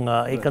 এবং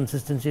এই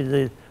কনসিস্টেন্সি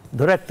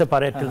ধরে রাখতে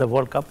পারে till the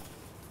world cup,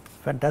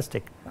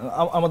 fantastic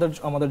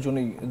আমাদের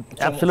জন্যই।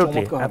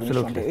 Absolutely,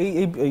 absolutely.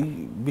 এই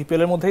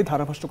বিপিএল এর মধ্যেই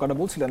ধারাভাষ্যকাররা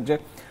বলছিলেন যে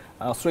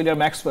অস্ট্রেলিয়ার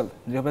ম্যাক্সওয়েল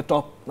যেভাবে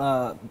টপ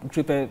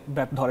ট্রিপে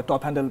ব্যাট ধরে,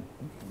 টপ হ্যান্ডেল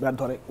ব্যাট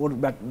ধরে, ওর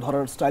ব্যাট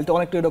ধরার স্টাইলটা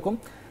অনেকটা এরকম।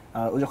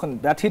 ও যখন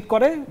ব্যাট হিট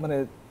করে, মানে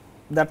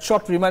that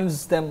shot reminds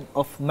them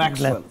of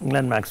Maxwell,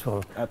 Glenn Maxwell.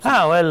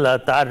 হ্যাঁ, ওয়েল,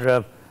 তার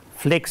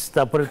ফ্লেক্স,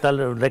 তারপরে তার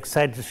লেগ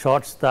সাইড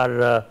শটস, তার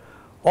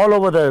all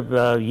over the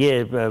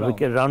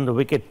wicket, round the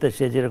wicket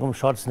সে যেরকম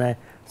শটস নেয়,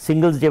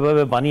 সিঙ্গলস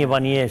যেভাবে বানিয়ে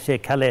বানিয়ে সে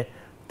খেলে,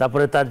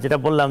 তারপরে তার যেটা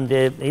বললাম যে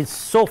ইজ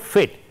সো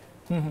ফিট,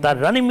 তার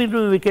রানিং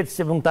মিডল উইকেটস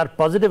এবং তার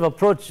পজিটিভ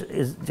অ্যাপ্রোচ,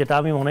 যেটা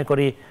আমি মনে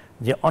করি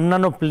যে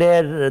অন্যান্য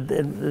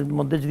প্লেয়ারদের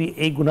মধ্যে যদি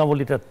এই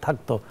গুণাবলীটা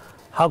থাকতো,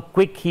 how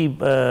quick he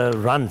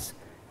runs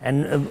and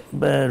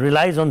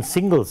realise on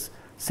singles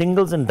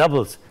and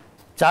doubles.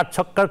 4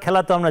 ছক্কার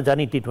খেলা তো আমরা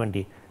জানি T20,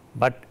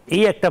 বাট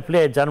এই একটা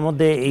প্লেয়ার যার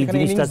মধ্যে এই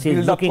জিনিসটা আছে,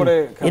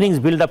 ইনিংস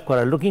বিল্ড আপ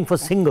করা, looking for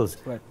singles,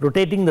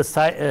 rotating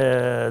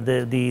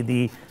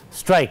the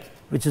strike,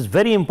 which is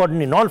very important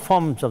in all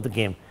forms of the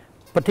game,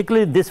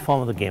 particularly this form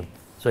of the game.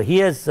 So he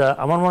has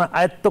আমার মনে হয়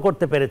আয়ত্ত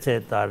করতে পেরেছে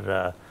তার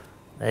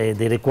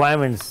the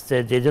requirements,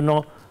 যে জন্য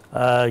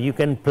you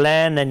can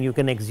plan and you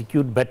can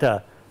execute better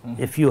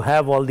if you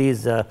have all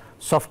these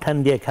soft hand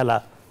দিয়ে খেলা.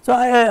 So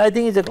I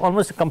think it's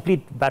almost a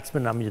complete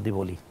batsman আমি যদি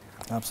বলি।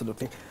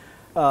 Absolutely.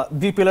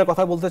 বিপিএল এর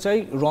কথা বলতে চাই,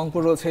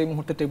 রংপুর রয়েছে এই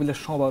মুহূর্তে টেবিলের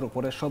সবার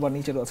উপরে, সবার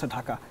নিচে রয়েছে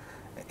ঢাকা।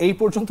 এই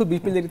পর্যন্ত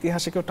বিপিএল এর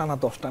ইতিহাসে কেউ টানা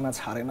 10টা ম্যাচ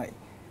হারে নাই।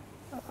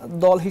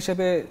 দল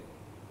হিসেবে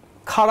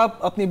খারাপ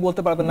আপনি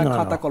বলতে পারবেন না,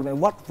 খাতা কলমে।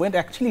 What went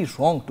actually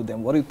wrong to them?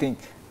 What do you think?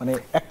 মানে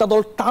একটা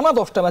দল টানা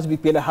 10টা ম্যাচ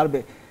বিপিএল এ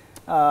হারবে?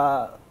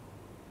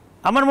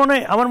 আমার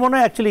মনে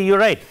হয় অ্যাকচুয়ালি ইউ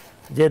রাইট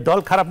যে দল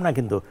খারাপ না,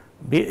 কিন্তু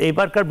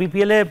এইবারকার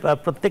বিপিএল এ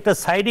প্রত্যেকটা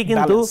সাইডই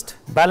কিন্তু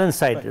ব্যালেন্স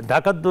সাইড।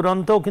 ঢাকার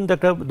দুর্দান্ত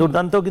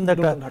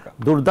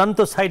দুর্দান্ত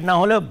সাইড না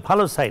হলেও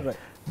ভালো সাইড।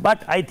 বাট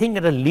আই থিঙ্ক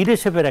এটা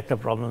লিডারশিপের একটা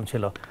প্রবলেম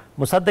ছিল।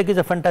 Mosaddek is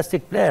a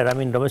fantastic player, I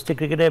mean domestic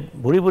ক্রিকেটে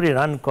ভুরি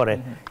রান করে,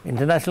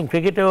 international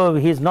ক্রিকেটেও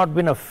he is not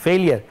been a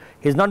failure,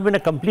 he is not been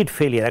a complete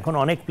failure. এখন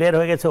অনেক প্লেয়ার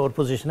হয়ে গেছে ওর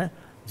পজিশনে,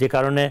 যে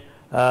কারণে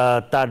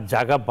তার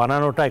জায়গা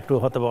বানানোটা একটু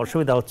হয়তো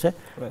অসুবিধা হচ্ছে।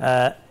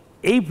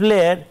 এই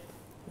প্লেয়ার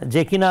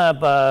যে কিনা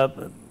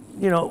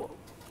YONO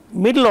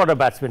middle order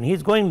batsman, he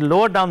is going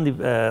lower down the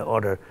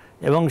order,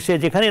 এবং সে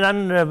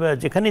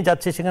যেখানে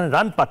যাচ্ছে সেখানে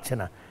রান পাচ্ছে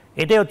না,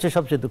 এটাই হচ্ছে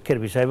সবচেয়ে দুঃখের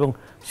বিষয়। এবং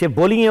সে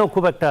বোলিংয়েও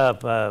খুব একটা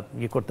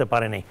করতে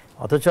পারেনি,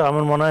 অথচ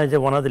আমার মনে হয় যে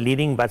one of the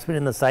leading batsman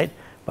in the side.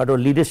 But or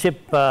leadership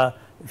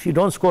if you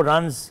don't score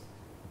runs,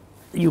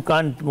 you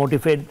can't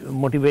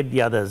motivate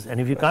the others, and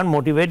if you can't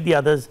motivate the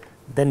others,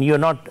 then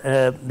you're not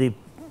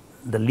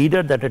the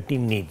leader that a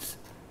team needs.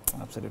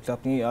 Absolutely.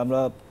 আপনি আমরা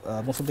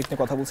মোসাদ্দেক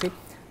নিয়ে কথা বলছি,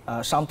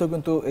 শান্ত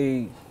কিন্তু এই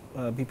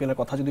BPL এর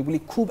কথা যদি বলি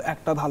খুব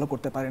একটা ভালো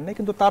করতে পারেন না,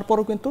 কিন্তু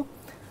তারপরও কিন্তু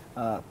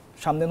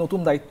সামনে নতুন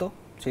দায়িত্ব,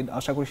 সেই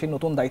আশা করি সেই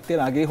নতুন দায়িত্বের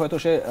আগেই হয়তো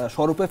সে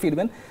স্বরূপে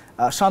ফিরবেন।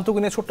 শান্তকে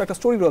নিয়ে ছোট্ট একটা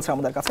স্টোরি রয়েছে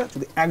আমাদের কাছে,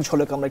 যদি এক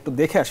ঝলক আমরা একটু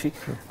দেখে আসি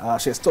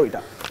সেই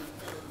স্টোরিটা।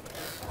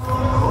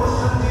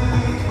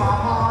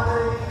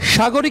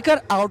 সাগরিকার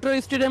আউটার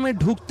স্টেডিয়ামে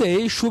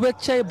ঢুকতেই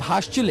শুভেচ্ছায়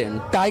ভাসছিলেন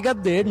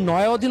টাইগারদের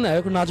নয়া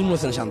অধিনায়ক নাজমুল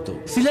হোসেন শান্ত।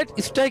 সিলেট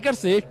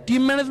স্ট্রাইকার্সে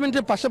টিম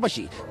ম্যানেজমেন্টের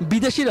পাশাপাশি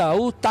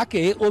বিদেশিরাও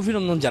তাকে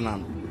অভিনন্দন জানান।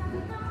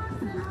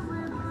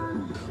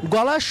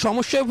 গলার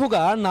সমস্যায়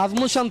ভোগা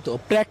নাজমুল শান্ত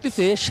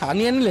প্র্যাকটিসে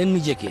সানিয়ে নিলেন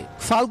নিজেকে,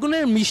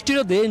 ফাল্গুনের মিষ্টি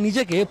রোদে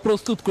নিজেকে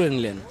প্রস্তুত করে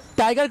নিলেন।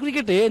 টাইগার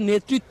ক্রিকেটে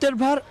নেতৃত্বের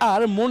ভার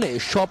আর মনে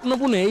স্বপ্ন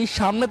বুনেই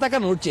সামনে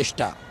তাকানোর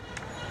চেষ্টা।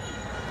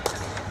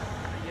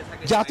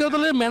 জাতীয়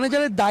দলের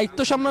ম্যানেজারের দায়িত্ব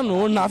সামলানো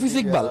নাফিস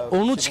ইকবাল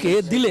অনুজকে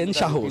দিলেন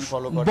সাহস,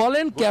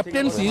 বলেন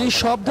ক্যাপ্টেন্সির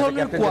সব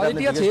ধরনের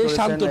কোয়ালিটি আছে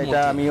শান্তর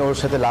মধ্যে। আমি ওর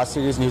সাথে লাস্ট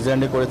সিরিজ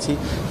নিউজিল্যান্ডে করেছি।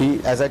 হি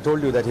as I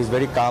told you that he is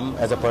very come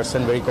as a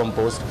person, very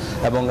composed,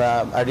 এবং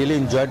I really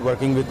enjoyed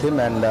working with him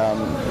and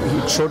he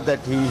showed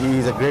that he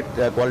is a great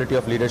quality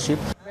of leadership.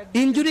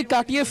 Injury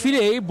কাটিয়ে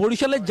ফিরে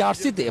বরিশালের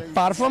জার্সিতে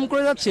perform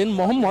করে যাচ্ছেন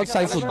মোহাম্মদ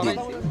সাইফুদ্দিন।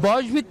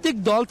 বয়সভিত্তিক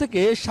দল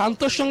থেকে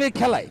শান্তর সঙ্গে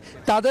খেলায়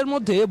তাদের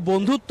মধ্যে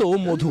বন্ধুত্ব ও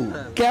মধু।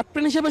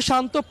 ক্যাপ্টেন হিসেবে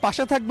শান্ত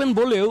পাশে থাকবেন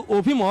বলেও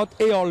অভিমত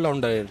এই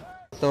অলরাউন্ডারের।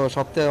 তো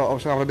সবথেকে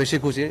অবশ্যই আমরা বেশি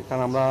খুশি,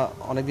 কারণ আমরা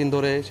অনেকদিন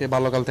ধরে সে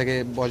বাল্যকাল থেকে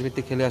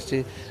বয়সভিত্তিক খেলে আসছি,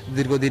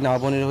 দীর্ঘদিন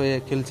আবনের হয়ে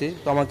খেলছি।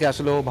 তো আমাকে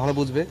আসলে ও ভালো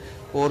বুঝবে।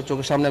 ওর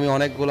চোখের সামনে আমি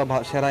অনেকগুলো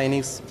সেরা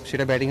ইনিংস,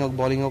 সেটা ব্যাটিং হোক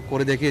বোলিং হোক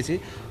করে দেখিয়েছি।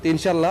 তো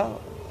ইনশাল্লাহ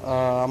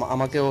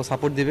আমাকে ও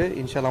সাপোর্ট দিবে,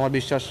 ইনশাল্লাহ আমার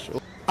বিশ্বাস।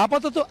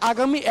 আপাতত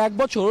আগামী 1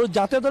 বছর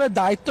জাতীয় দলের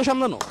দায়িত্ব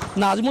সামলানো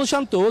নাজমুল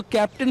শান্ত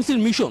ক্যাপ্টেন্সির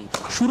মিশন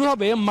শুরু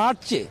হবে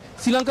মার্চে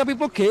শ্রীলঙ্কা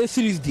বিপক্ষে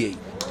সিরিজ দিয়েই।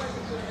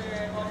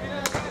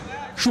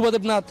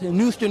 Shubhodeb Nath,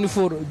 news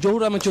 24,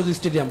 Zahur Ahmed Chowdhury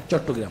stadium,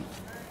 Chittagong.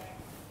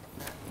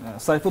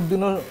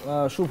 সাইফুদ্দিনের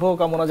শুভ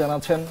কামনা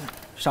জানাচ্ছেন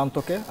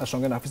শান্তকে, আর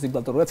সঙ্গে নাফিস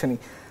ইকবাল তো রয়েছেনই।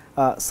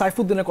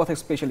 সাইফুদ্দিনের কথা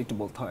স্পেশালি একটু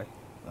বলতে হয়।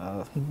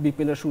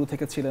 বিপিএলের শুরু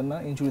থেকে ছিলেন না,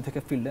 ইনজুরি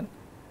থেকে ফিরলেন,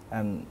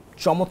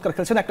 চমৎকার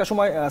খেলছেন। একটা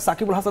সময়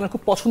সাকিব আল হাসানের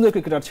খুব পছন্দের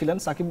ক্রিকেটার ছিলেন।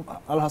 সাকিব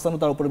আল হাসানও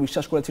তার উপরে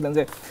বিশ্বাস করেছিলেন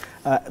যে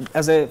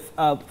as a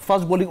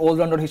fast bowling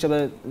allrounder হিসেবে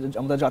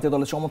আমাদের জাতীয়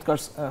দলে চমৎকার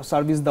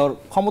সার্ভিস দেওয়ার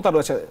ক্ষমতা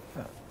রয়েছে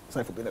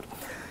সাইফুদ্দিনের।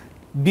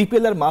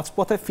 বিপিএল এর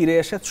মাঝপথে ফিরে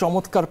এসে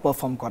চমৎকার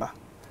পারফর্ম করা,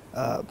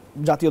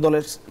 জাতীয়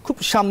দলের খুব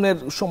সামনের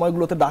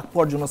সময়গুলোতে ডাক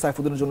পাওয়ার জন্য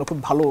সাইফুদ্দিনের জন্য খুব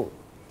ভালো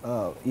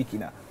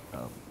কিনা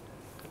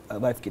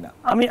ভাইব কিনা।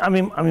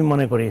 আমি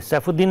মনে করি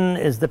Saifuddin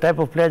is the type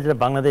of player যেটা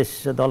বাংলাদেশ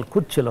দল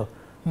খুঁজছিল।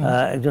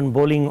 একজন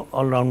bowling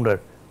allrounder,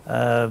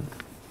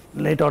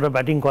 late order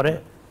batting করে,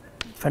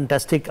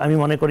 ফ্যান্টাস্টিক। আমি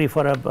মনে করি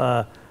ফর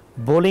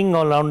বোলিং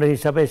অলরাউন্ডার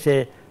হিসাবে সে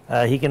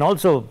he can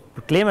also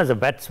claim as a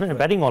batsman,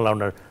 batting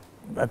allrounder.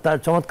 তার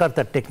চমৎকার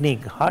তার technique,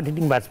 hard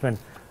hitting batsman.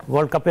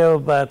 World কাপেও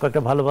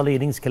কয়েকটা ভালো ভালো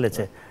ইনিংস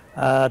খেলেছে।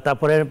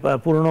 তারপরে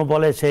পুরনো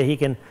বলে সে হি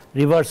ক্যান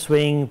রিভার্স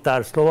সুইং,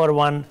 তার স্লোয়ার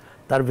ওয়ান,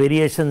 তার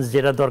ভেরিয়েশনস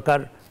যেটা দরকার।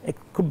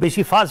 খুব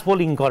বেশি ফাস্ট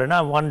বোলিং করে না,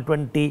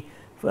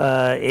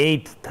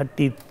 128,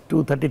 32,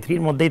 33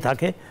 মধ্যেই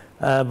থাকে,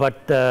 but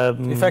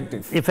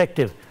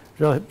effective.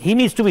 So he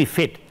needs to B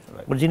fit.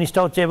 ওর জিনিসটা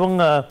হচ্ছে, এবং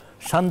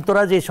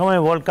শান্তরা যে সময়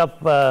ওয়ার্ল্ড কাপ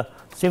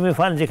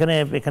সেমিফাইনাল যেখানে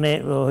এখানে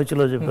হয়েছিল,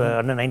 যে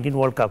আন্ডার-19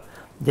 ওয়ার্ল্ড কাপ,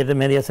 যেটা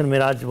মেহেদী Hasan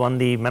Miraj one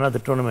the man of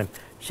the tournament,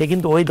 সে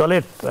কিন্তু ওই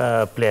দলের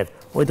প্লেয়ার।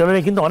 ওই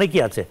দলের কিন্তু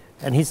অনেকেই আছে,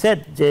 অ্যান্ড হি সেড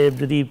যে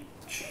যদি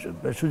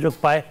সুযোগ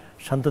পায়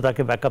শান্ত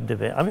তাকে ব্যাকআপ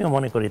দেবে। আমিও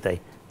মনে করি তাই।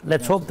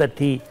 Let's hope that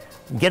he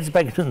gets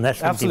back to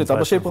national team.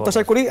 আমরা সেই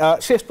প্রত্যাশা করি।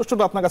 শেষ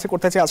প্রশ্নটা আপনার কাছে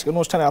করতে চাই আজকে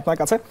অনুষ্ঠানে আপনার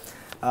কাছে।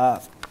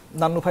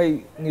 নান্নু ভাই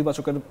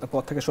নির্বাচকের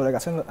পদ থেকে সরে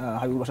গেছেন,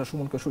 হাবিবুল বাশার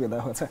সুমনকে সরিয়ে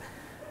দেওয়া হয়েছে।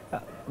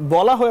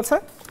 বলা হয়েছে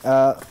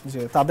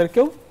যে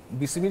তাদেরকেও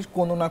বিসিবির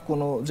কোনো না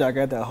কোনো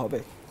জায়গায় দেওয়া হবে।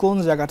 কোন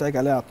জায়গাটায়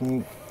গেলে আপনি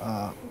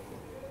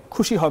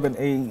খুশি হবেন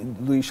এই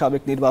দুই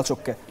সাবেক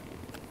নির্বাচককে?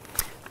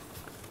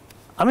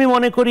 আমি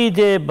মনে করি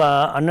যে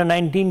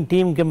আন্ডার-19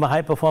 টিম কিংবা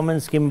হাই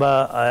পারফরমেন্স কিংবা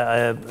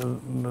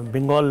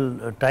বেঙ্গল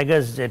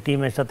টাইগার্স যে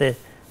টিমের সাথে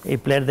এই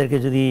প্লেয়ারদেরকে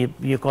যদি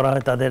ইয়ে করা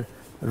হয়, তাদের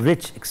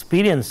রিচ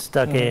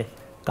এক্সপিরিয়েন্সটাকে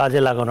কাজে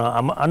লাগানো,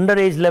 আন্ডার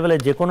এজ লেভেলে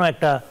যে কোনো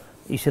একটা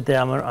ইস্যুতে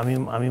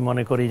আমি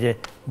মনে করি যে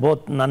বোথ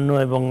নান্নু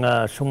এবং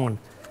সুমন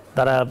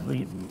তারা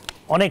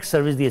অনেক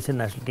সার্ভিস দিয়েছেন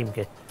ন্যাশনাল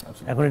টিমকে।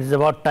 এখন it is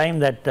about time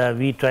that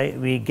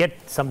we get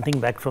something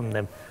back from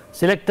them.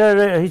 Selector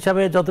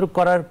হিসাবে যতটুকু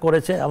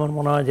করেছে, আমার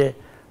মনে হয় যে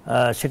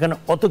সেখানে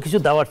অত কিছু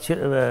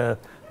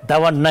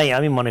দেওয়ার নাই।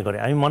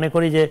 আমি মনে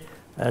করি যে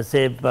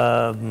সে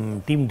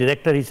টিম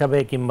ডিরেক্টর হিসাবে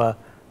কিংবা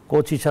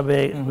কোচ হিসাবে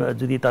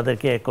যদি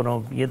তাদেরকে কোনো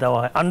ইয়ে দেওয়া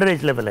হয় আন্ডার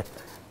এজ লেভেলে,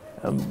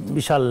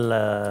 বিশাল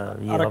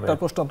ইয়ে হবে। আরেকটা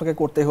প্রশ্ন আপনাকে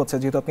করতেই হচ্ছে,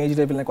 যেহেতু আপনি এজ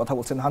লেভেলে কথা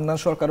বলছেন, হান্নান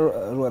সরকারও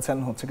রয়েছেন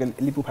হচ্ছে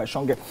লিপু ভাইয়ের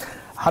সঙ্গে।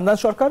 হান্নান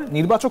সরকার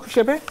নির্বাচক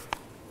হিসেবে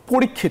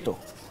পরীক্ষিত,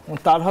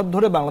 তার হাত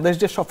ধরে বাংলাদেশ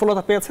যে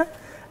সফলতা পেয়েছে,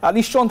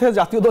 নিঃসন্দেহে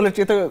জাতীয় দলের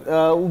চেয়ে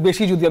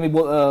বেশি যদি আমি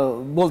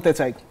বলতে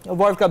চাই,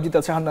 ওয়ার্ল্ড কাপ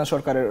জিতেছে হান্নান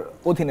সরকারের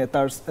অধীনে,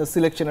 তার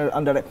সিলেকশনের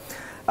আন্ডারে।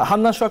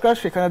 হান্নান সরকার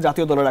সেখানে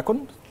জাতীয় দলের এখন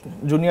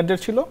জুনিয়রদের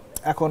ছিল,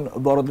 এখন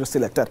বড়দের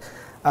সিলেক্টর।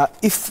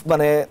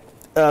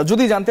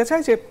 যদি জানতে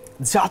চাই যে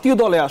জাতীয়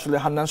দলে আসলে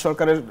হান্নান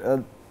সরকারের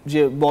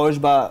যে বয়স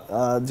বা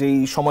যেই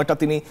সময়টা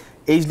তিনি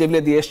এইজ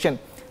লেভেলে দিয়ে এসছেন,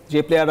 যে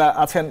প্লেয়াররা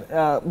আছেন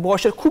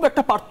বয়সের খুব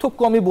একটা পার্থক্য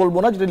আমি বলবো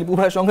না, যেটা লিপু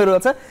ভাইয়ের সঙ্গে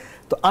রয়েছে,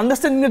 তো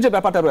আন্ডারস্ট্যান্ডিং এর যে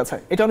ব্যাপারটা রয়েছে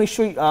এটা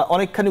নিশ্চয়ই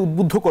অনেকখানি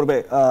উদ্বুদ্ধ করবে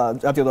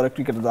জাতীয় দলের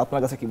ক্রিকেটারদের।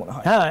 আপনার কাছে কি মনে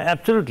হয়? হ্যাঁ,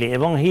 অ্যাবসলিউটলি,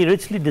 এবং হি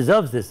রিচলি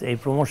ডিজার্ভস দিস। এই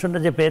প্রমোশনটা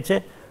যে পেয়েছে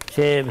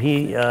সে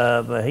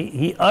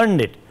হি আর্নড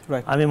ইট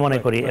আমি মনে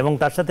করি। এবং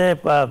তার সাথে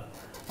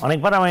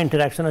অনেকবার আমার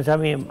ইন্টারাকশন আছে,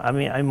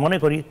 আমি মনে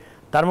করি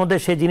তার মধ্যে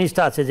সেই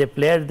জিনিসটা আছে যে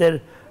প্লেয়ারদের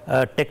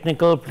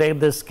টেকনিক্যাল,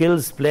 প্লেয়ারদের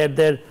স্কিলস,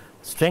 প্লেয়ারদের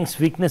স্ট্রেংথস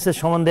উইকনেসের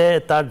সম্বন্ধে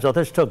তার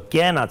যথেষ্ট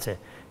জ্ঞান আছে।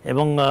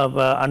 এবং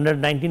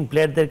আন্ডার-19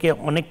 প্লেয়ারদেরকে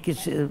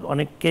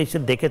অনেককে সে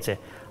দেখেছে।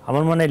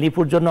 আমার মনে হয়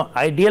লিপুর জন্য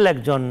আইডিয়াল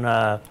একজন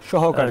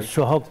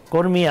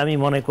সহকর্মী আমি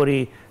মনে করি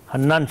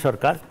হান্নান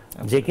সরকার,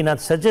 যে কিনা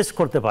সাজেস্ট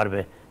করতে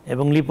পারবে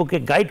এবং লিপুকে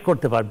গাইড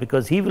করতে পারবে,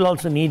 because he will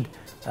also need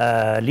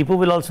Lipu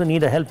will also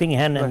need a helping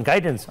hand and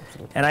guidance,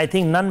 and I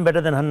think none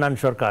better than Hannan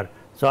Sarkar.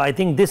 So I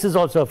think this is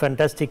also a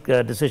fantastic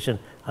decision.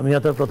 আমি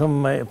হয়তো প্রথম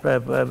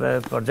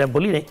পর্যায়ে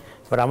বলি নাই,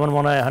 but আমার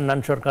মনে হয় হান্নান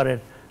সরকারের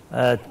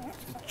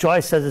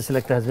choice as a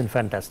selector has been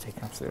fantastic.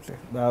 Absolutely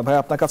ভাই,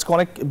 আপনার কাছে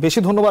অনেক বেশি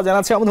ধন্যবাদ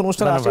জানাচ্ছি আমাদের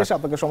অনুষ্ঠানে এসে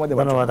আপনাকে সময়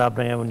দেওয়ার জন্য। ধন্যবাদ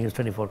আপনাকে নিউজ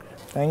 24 কে।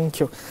 Thank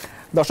you.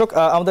 দর্শক,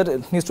 আমাদের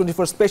নিউজ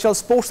 24 স্পেশাল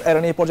স্পোর্টস এরা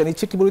নিয়ে পর্যায়ে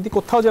নিচ্ছি একটি বিরতি,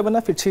 কোথাও যাবেন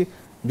না, ফিরছি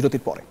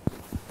বিরতির পরে।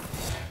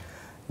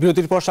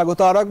 বিরতির পর স্বাগত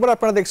আরো একবার,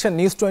 আপনারা দেখছেন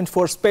নিউজ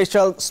 24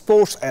 স্পেশাল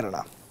স্পোর্টস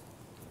এরেনা।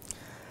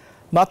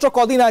 মাত্র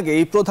কদিন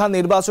আগেই প্রধান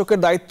নির্বাচকের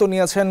দায়িত্ব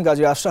নিয়েছেন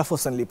গাজী আশরাফ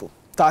হোসেন লিপু।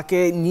 তাকে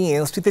নিয়ে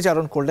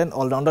স্মৃতিচারণ করলেন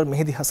অলরাউন্ডার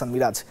মেহেদী হাসান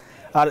মিরাজ।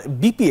 আর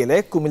বিপিএলে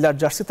কুমিল্লার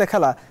জার্সিতে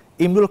খেলা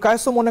ইমরুল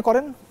কায়েসও মনে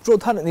করেন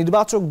প্রধান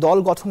নির্বাচক দল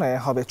গঠনে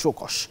হবে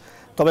চৌকস।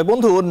 তবে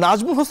বন্ধু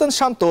নাজমুল হোসেন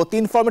শান্ত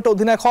 3 ফরম্যাটে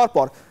অধিনায়ক হওয়ার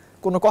পর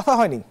কোনো কথা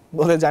হয়নি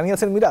বলে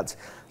জানিয়েছেন মিরাজ।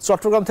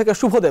 চট্টগ্রাম থেকে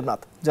শুভ দেবনাথ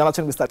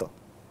জানাচ্ছেন বিস্তারিত।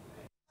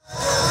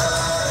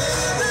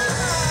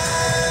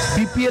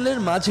 বিপিএল এর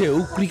মাঝেও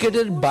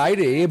ক্রিকেটের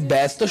বাইরে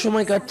ব্যস্ত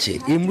সময় কাটছে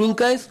ইমরুল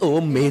কায়েস ও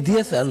মেহেদী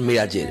হাসান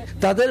মিরাজের।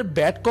 তাদের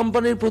ব্যাট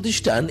কোম্পানির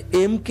প্রতিষ্ঠান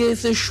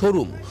এমকেএস এর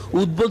শোরুম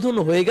উদ্বোধন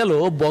হয়ে গেল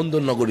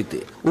বন্দরনগরীতে।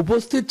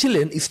 উপস্থিত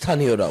ছিলেন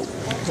স্থানীয়রাও।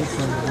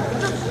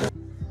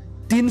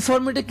 3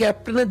 ফরম্যাটে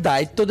ক্যাপ্টেনের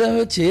দায়িত্ব দেওয়া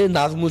হয়েছে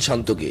নাজমুল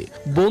শান্তকে।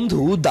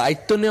 বন্ধু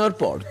দায়িত্ব নেওয়ার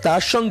পর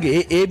তার সঙ্গে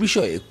এ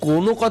বিষয়ে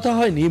কোনো কথা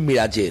হয়নি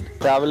মিরাজের।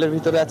 ট্রাভেলের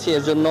ভিতরে আছি,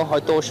 এর জন্য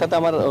হয়তো ওর সাথে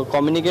আমার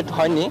কমিউনিকেট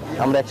হয়নি।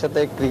 আমরা একসাথে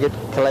ক্রিকেট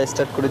খেলা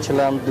স্টার্ট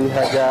করেছিলাম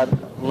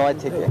 2009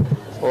 থেকে।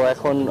 ও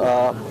এখন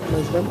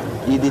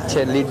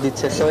লিড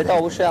দিচ্ছে, তো এটা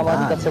অবশ্যই আমার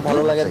কাছে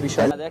ভালো লাগার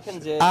বিষয়।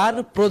 আর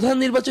প্রধান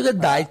নির্বাচকের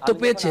দায়িত্ব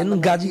পেয়েছেন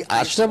গাজী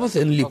আশরাফ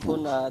হোসেন লিপু।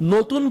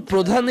 নতুন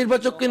প্রধান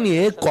নির্বাচককে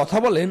নিয়ে কথা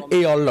বলেন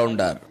এই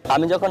অলরাউন্ডার।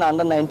 আমি যখন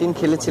আন্ডার-19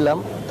 খেলেছিলাম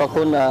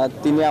তখন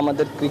তিনি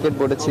আমাদের ক্রিকেট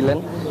বোর্ডে ছিলেন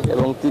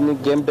এবং তিনি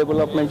গেম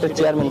ডেভেলপমেন্টের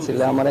চেয়ারম্যান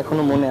ছিলেন। আমার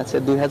এখনো মনে আছে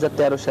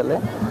 2013 সালে,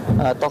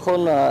 তখন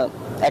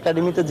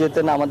একাডেমিতে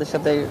যেতেন, আমাদের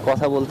সাথে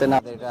কথা বলতেন।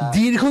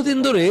 দীর্ঘদিন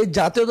ধরে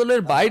জাতীয়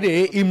দলের বাইরে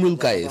ইমরুল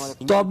কায়েস,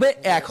 তবে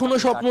এখনো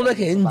স্বপ্ন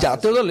দেখেন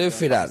জাতীয় দলে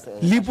ফেরার।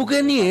 লিপুকে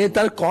নিয়ে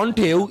তার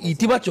কণ্ঠেও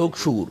ইতিবাচক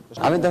সুর।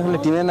 আমি তো আসলে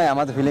টিমে নাই,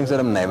 আমাদের ফিলিংস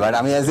এরকম নাই, বাট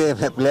আমি অ্যাজ এ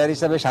প্লেয়ার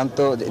হিসাবে শান্ত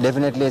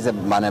ডেফিনেটলি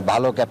মানে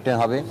ভালো ক্যাপ্টেন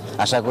হবে,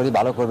 আশা করি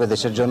ভালো করবে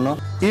দেশের জন্য।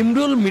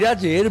 ইমরুল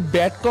মিরাজের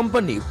ব্যাট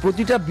কোম্পানি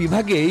প্রতিটা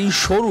বিভাগেই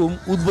শোরুম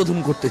উদ্বোধন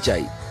করতে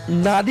চাই।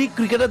 নারী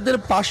ক্রিকেটারদের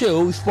পাশেও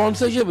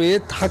স্পন্সর হিসেবে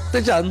থাকতে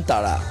চান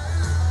তারা।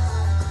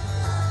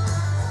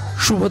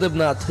 শুভ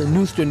দেবনাথ,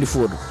 নিউজ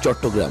 24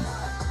 চট্টগ্রাম।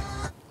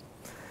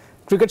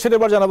 ক্রিকেট ছেড়ে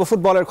এবার জানাবো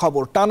ফুটবলের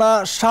খবর। টানা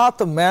 7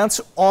 ম্যাচ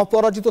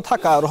অপরাজিত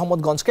থাকা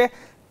রহমতগঞ্জকে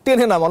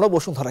টেনে নামালো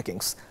বসুন্ধরা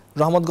কিংস।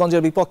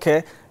 রহমতগঞ্জের বিপক্ষে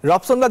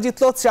রবসনরা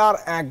জিতল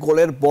 4-1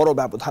 গোলের বড়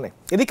ব্যবধানে।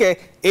 এদিকে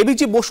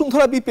এবিজি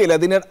বসুন্ধরা বিপিএল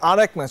দিনের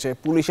আরেক ম্যাচে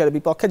পুলিশের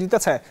বিপক্ষে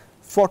জিতেছে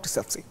ফোর্টিস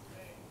এফসি।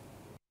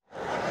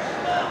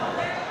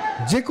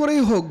 যে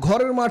করেই হোক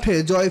ঘরের মাঠে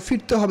জয়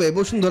ফিরতে হবে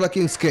বসুন্ধরা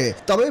কিংসকে।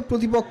 তবে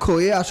প্রতিপক্ষ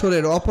এ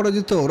আসরের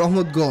অপরাজিত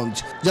রহমতগঞ্জ,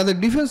 যাদের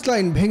ডিফেন্স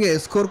লাইন ভেঙে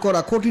স্কোর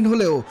করা কঠিন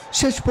হলেও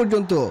শেষ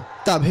পর্যন্ত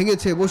তা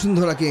ভেঙেছে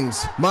বসুন্ধরা কিংস।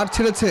 মাঠ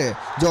ছেড়েছে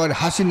জয়ের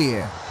হাসি নিয়ে।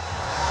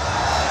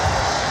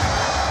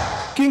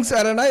 কিংস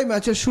অ্যারেনায়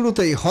ম্যাচের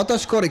শুরুতেই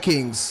হতাশ করে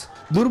কিংস।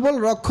 দুর্বল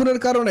রক্ষণের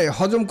কারণে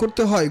হজম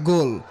করতে হয়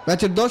গোল।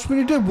 ম্যাচের 10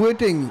 মিনিটে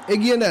বুয়েটিং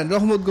এগিয়ে নেন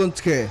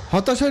রহমতগঞ্জকে।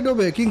 হতাশায়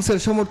ডোবে কিংসের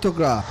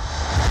সমর্থকরা।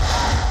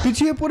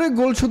 পিছিয়ে পড়ে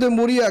গোল শোধে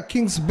মরিয়া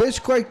কিংস বেশ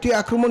কয়েকটি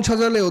আক্রমণ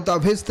সাজালেও তা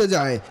ভেস্তে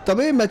যায়।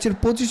 তবে ম্যাচের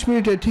 25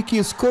 মিনিটে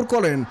ঠিকই স্কোর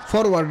করেন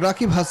ফরওয়ার্ড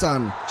রাকিব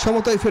হাসান।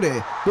 সমতায় ফেরে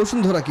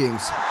বসুন্ধরা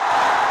কিংস।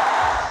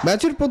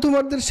 ম্যাচের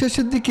প্রথমার্ধের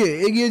শেষের দিকে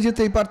এগিয়ে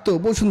যেতেই পারত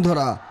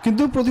বসুন্ধরা,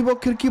 কিন্তু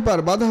প্রতিপক্ষের কিপার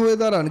বাধা হয়ে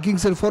দাঁড়ান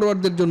কিংসের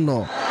ফরওয়ার্ডদের জন্য।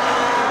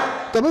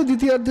 তবে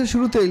দ্বিতীয়ার্ধের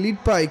শুরুতেই লিড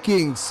পায়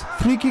কিংস।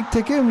 ফ্রি কিক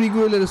থেকে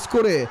মৃগুয়েলের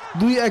স্কোরে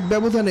 2-1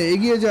 ব্যবধানে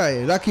এগিয়ে যায়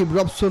রাকিব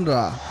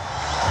রবসনরা।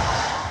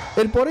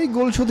 এরপরেই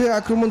গোল শোধে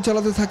আক্রমণ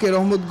চালাতে থাকে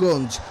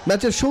রহমতগঞ্জ।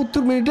 ম্যাচের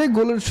 70 মিনিটে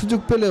গোলের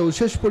সুযোগ পেলেও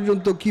শেষ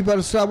পর্যন্ত কিপার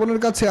শ্রাবণের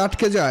কাছে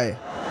আটকে যায়।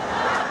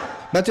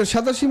 ম্যাচের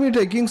 87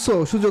 মিনিটে কিংসও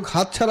সুযোগ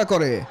হাতছাড়া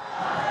করে।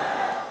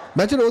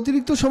 ম্যাচের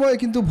অতিরিক্ত সময়ে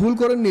কিন্তু ভুল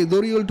করেননি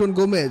দরিওলটন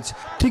গোমেজ,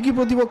 ঠিকই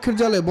প্রতিপক্ষের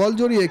জালে বল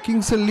জড়িয়ে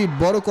কিংসের লিড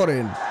বড়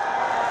করেন।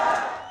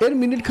 এর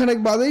মিনিট খানেক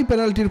বাদেই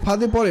পেনাল্টির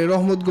ফাঁদে পড়ে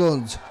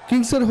রহমতগঞ্জ।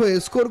 কিংসের হয়ে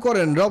স্কোর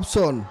করেন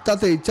রবসন,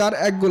 তাতেই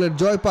 4-1 গোলের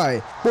জয় পায়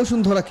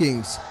বসুন্ধরা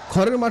কিংস।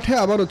 ঘরের মাঠে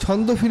আবারও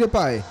ছন্দ ফিরে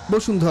পায়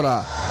বসুন্ধরা।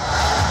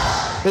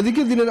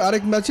 এদিকে দিনের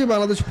আরেক ম্যাচে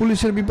বাংলাদেশ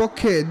পুলিশের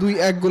বিপক্ষে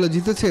 2-1 গোলে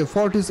জিতেছে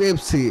ফর্টিস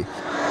এফসি।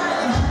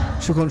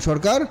 সুখন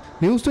সরকার,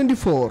 নিউজ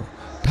 24,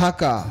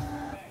 ঢাকা।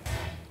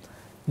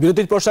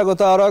 বিরতির পর স্বাগত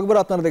আরও একবার,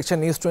 আপনারা দেখছেন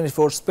নিউজ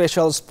 24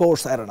 স্পেশাল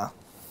স্পোর্টস অ্যারেনা।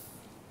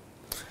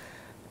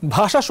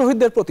 ভাষা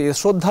শহীদদের প্রতি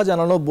শ্রদ্ধা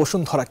জানানো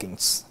বসুন্ধরা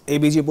কিংস।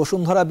 এবিজি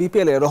বসুন্ধরা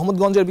বিপিএলে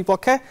রহমতগঞ্জের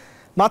বিপক্ষে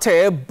মাঠে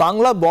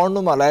বাংলা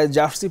বর্ণমালায়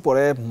জার্সি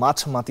পরে মাঠ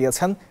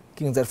মাতিয়েছেন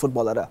কিংসের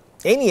ফুটবলাররা।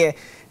 এই নিয়ে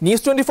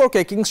নিউজ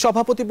 24-কে কিংস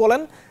সভাপতি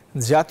বলেন,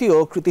 জাতীয়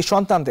কৃতি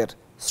সন্তানদের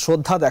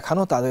শ্রদ্ধা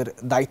দেখানো তাদের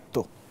দায়িত্ব।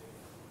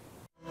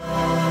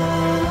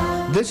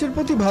 দেশের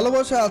প্রতি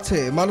ভালোবাসা আছে,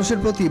 মানুষের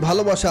প্রতি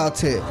ভালোবাসা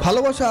আছে,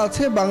 ভালোবাসা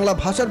আছে বাংলা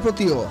ভাষার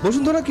প্রতিও।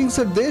 বসুন্ধরা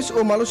কিংসের দেশ ও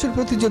মানুষের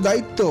প্রতি যে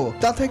দায়িত্ব,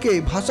 তা থেকেই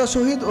ভাষা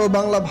শহীদ ও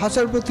বাংলা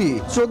ভাষার প্রতি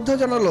শ্রদ্ধা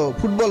জানালো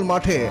ফুটবল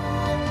মাঠে।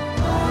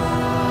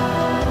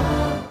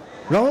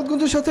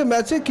 রহমতগঞ্জের সাথে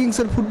ম্যাচে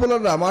কিংসের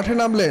ফুটবলাররা মাঠে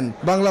নামলেন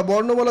বাংলা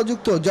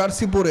বর্ণমালাযুক্ত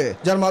জার্সি পরে,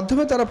 যার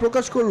মাধ্যমে তারা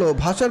প্রকাশ করলো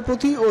ভাষার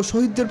প্রতি ও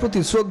শহীদদের প্রতি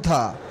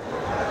শ্রদ্ধা।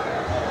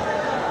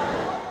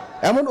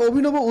 এমন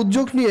অভিনব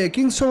উদ্যোগ নিয়ে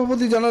কিংস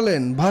সভাপতি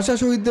জানালেন, ভাষা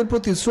শহীদদের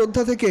প্রতি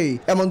শ্রদ্ধা থেকেই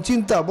এমন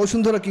চিন্তা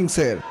বসুন্ধরা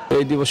কিংসের।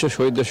 এই দিবসে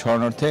শহীদদের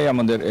স্মরণার্থে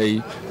আমাদের এই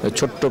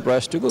ছোট্ট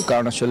প্রয়াসটুকু,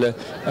 কারণ আসলে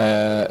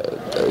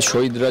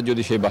শহীদরা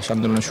যদি সেই ভাষা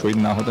আন্দোলনে শহীদ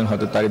না হতেন,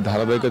 হয়তো তারই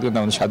ধারাবাহিকতা কিন্তু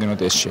আমাদের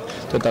স্বাধীনতা এসছে।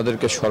 তো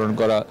তাদেরকে স্মরণ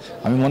করা,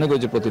 আমি মনে করি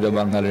যে প্রতিটা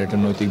বাঙালির একটা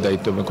নৈতিক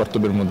দায়িত্ব এবং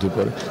কর্তব্যের মধ্যে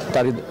পড়ে,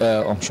 তারই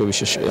অংশ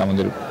বিশেষ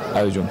আমাদের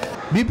আয়োজন।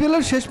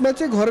 বিপিএলের শেষ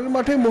ম্যাচে ঘরের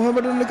মাঠে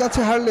মোহামেডানের কাছে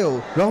হারলেও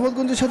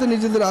রহমতগঞ্জের সাথে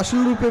নিজেদের আসল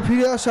রূপে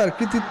ফিরে আসার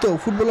কৃতিত্ব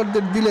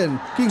ফুটবলারদের দিলেন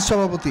কিংস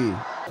সভাপতি।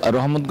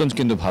 রহমতগঞ্জ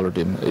কিন্তু ভালো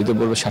টিম, এই তো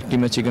বলবো 7টি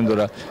ম্যাচে কিন্তু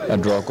ওরা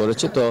ড্র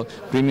করেছে। তো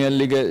প্রিমিয়ার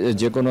লিগে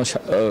যে কোনো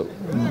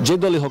যে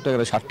দলই হোক না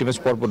কেন 7টি ম্যাচ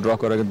পরপর ড্র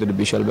করা কিন্তু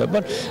বিশাল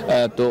ব্যাপার।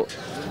 তো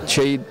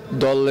সেই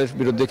দলের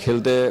বিরুদ্ধে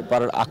খেলতে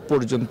পারার আগ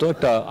পর্যন্ত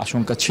একটা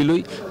আশঙ্কা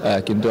ছিলই,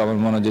 কিন্তু আমার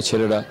মনে হয় যে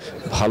ছেলেরা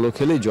ভালো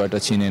খেলেই জয়টা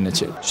ছিনে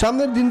এনেছে।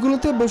 সামনের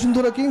দিনগুলোতে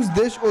বসুন্ধরা কিংস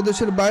দেশ ও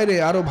দেশের বাইরে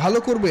আরো ভালো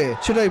করবে,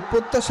 সেটাই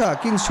প্রত্যাশা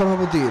কিংস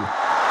সভাপতির।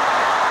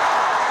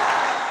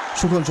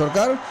 সুখন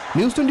সরকার,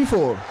 নিউজ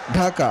 24,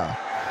 ঢাকা।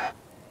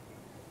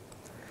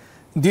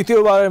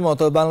 দ্বিতীয়বারের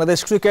মতো বাংলাদেশ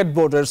ক্রিকেট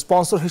বোর্ডের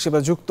স্পন্সর হিসেবে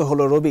যুক্ত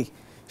হলো রবি।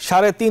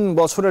 3.5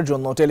 বছরের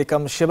জন্য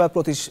টেলিকম সেবা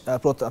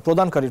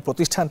প্রদানকারী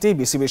প্রতিষ্ঠানটি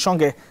বিসিবির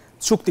সঙ্গে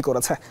চুক্তি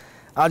করেছে।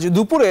 আজ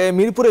দুপুরে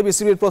মিরপুরে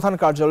বিসিবির প্রধান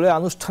কার্যালয়ে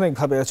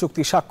আনুষ্ঠানিকভাবে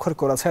চুক্তি স্বাক্ষর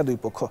করেছে দুই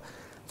পক্ষ।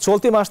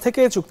 চলতি মাস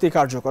থেকে চুক্তি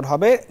কার্যকর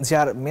হবে,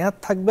 যার মেয়াদ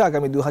থাকবে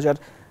আগামী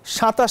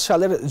 2027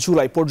 সালের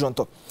জুলাই পর্যন্ত।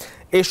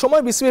 এই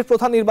সময় বিসিবির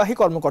প্রধান নির্বাহী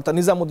কর্মকর্তা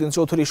নিজামুদ্দিন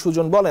চৌধুরী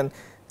সুজন বলেন,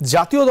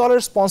 জাতীয়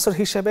দলের স্পন্সর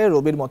হিসেবে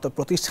রবির মতো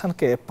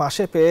প্রতিষ্ঠানকে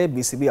পাশে পেয়ে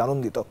বিসিবি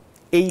আনন্দিত।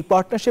 এই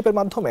পার্টনারশিপের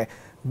মাধ্যমে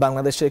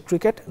বাংলাদেশের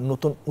ক্রিকেট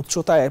নতুন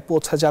উচ্চতায়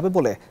পৌঁছে যাবে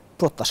বলে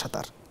প্রত্যাশা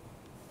তার।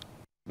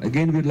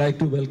 Again, we'd like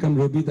to welcome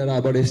Robi, তারা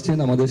আবার এসেছেন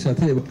আমাদের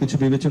সাথে, এবং কিছু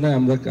বিবেচনায়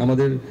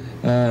আমাদের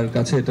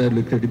কাছে এটা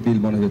lucrative deal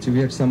মনে হচ্ছে। We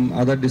had some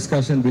other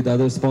discussion with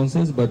other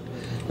sponsors, but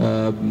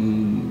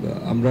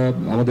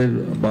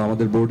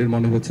আমাদের বোর্ডের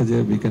মনে হচ্ছে যে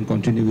we can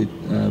continue with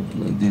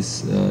this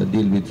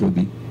deal with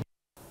Robi.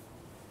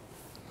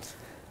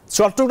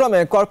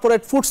 চট্টগ্রামে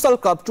কর্পোরেট ফুটসাল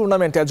কাপ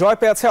টুর্নামেন্টে জয়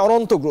পেয়েছে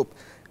অনন্ত গ্রুপ।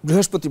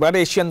 বৃহস্পতিবার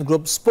এশিয়ান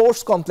গ্রুপ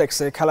স্পোর্টস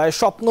কমপ্লেক্সে খেলায়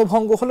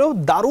স্বপ্নভঙ্গ হলেও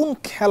দারুণ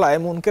খেলায়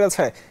মন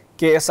কেড়েছে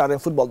কেএসআরএম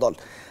ফুটবল দল।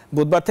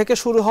 বুধবার থেকে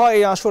শুরু হয়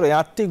এই আসরে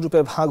 8টি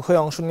গ্রুপে ভাগ হয়ে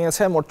অংশ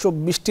নিয়েছে মোট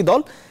 24টি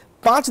দল।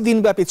 5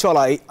 দিনব্যাপী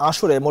চলা এই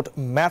আসরে মোট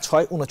ম্যাচ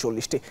হয়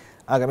 39টি।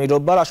 আগামী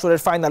রোববার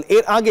আসরের ফাইনাল।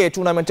 এর আগে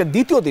টুর্নামেন্টের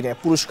দ্বিতীয় দিনে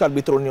পুরস্কার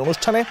বিতরণী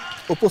অনুষ্ঠানে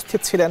উপস্থিত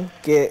ছিলেন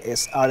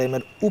কেএসআরএম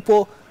এর উপ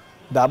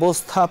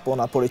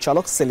ব্যবস্থাপনা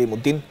পরিচালক সেলিম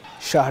উদ্দিন,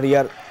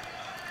 শাহরিয়ার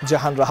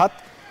জাহান রাহাত,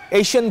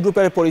 এশিয়ান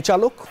গ্রুপের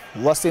পরিচালক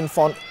ওয়াসিন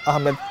ফন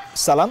আহমেদ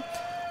সালাম,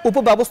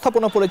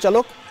 উপব্যবস্থাপনা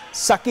পরিচালক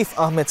সাকিফ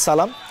আহমেদ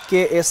সালাম,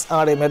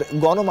 কেএসআরএম এর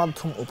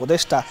গণমাধ্যম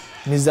উপদেষ্টা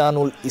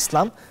মিজানুল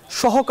ইসলাম,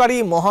 সহকারী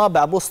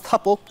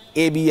মহাব্যবস্থাপক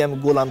এবিএম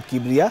গোলাম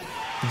কিবরিয়া,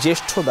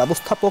 জ্যেষ্ঠ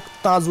ব্যবস্থাপক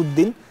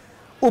তাজউদ্দিন,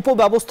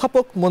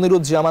 উপব্যবস্থাপক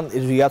মনিরুজ্জামান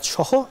রিয়াদ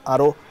সহ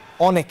আরও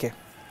অনেকে।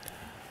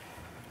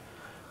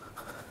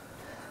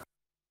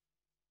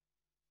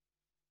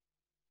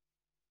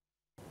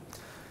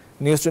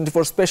 নিউজ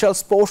 24 স্পেশাল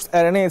স্পোর্টস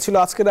অ্যারেনা ছিল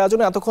আজকের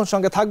আয়োজনে। এতক্ষণ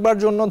সঙ্গে থাকবার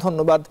জন্য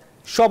ধন্যবাদ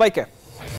সবাইকে।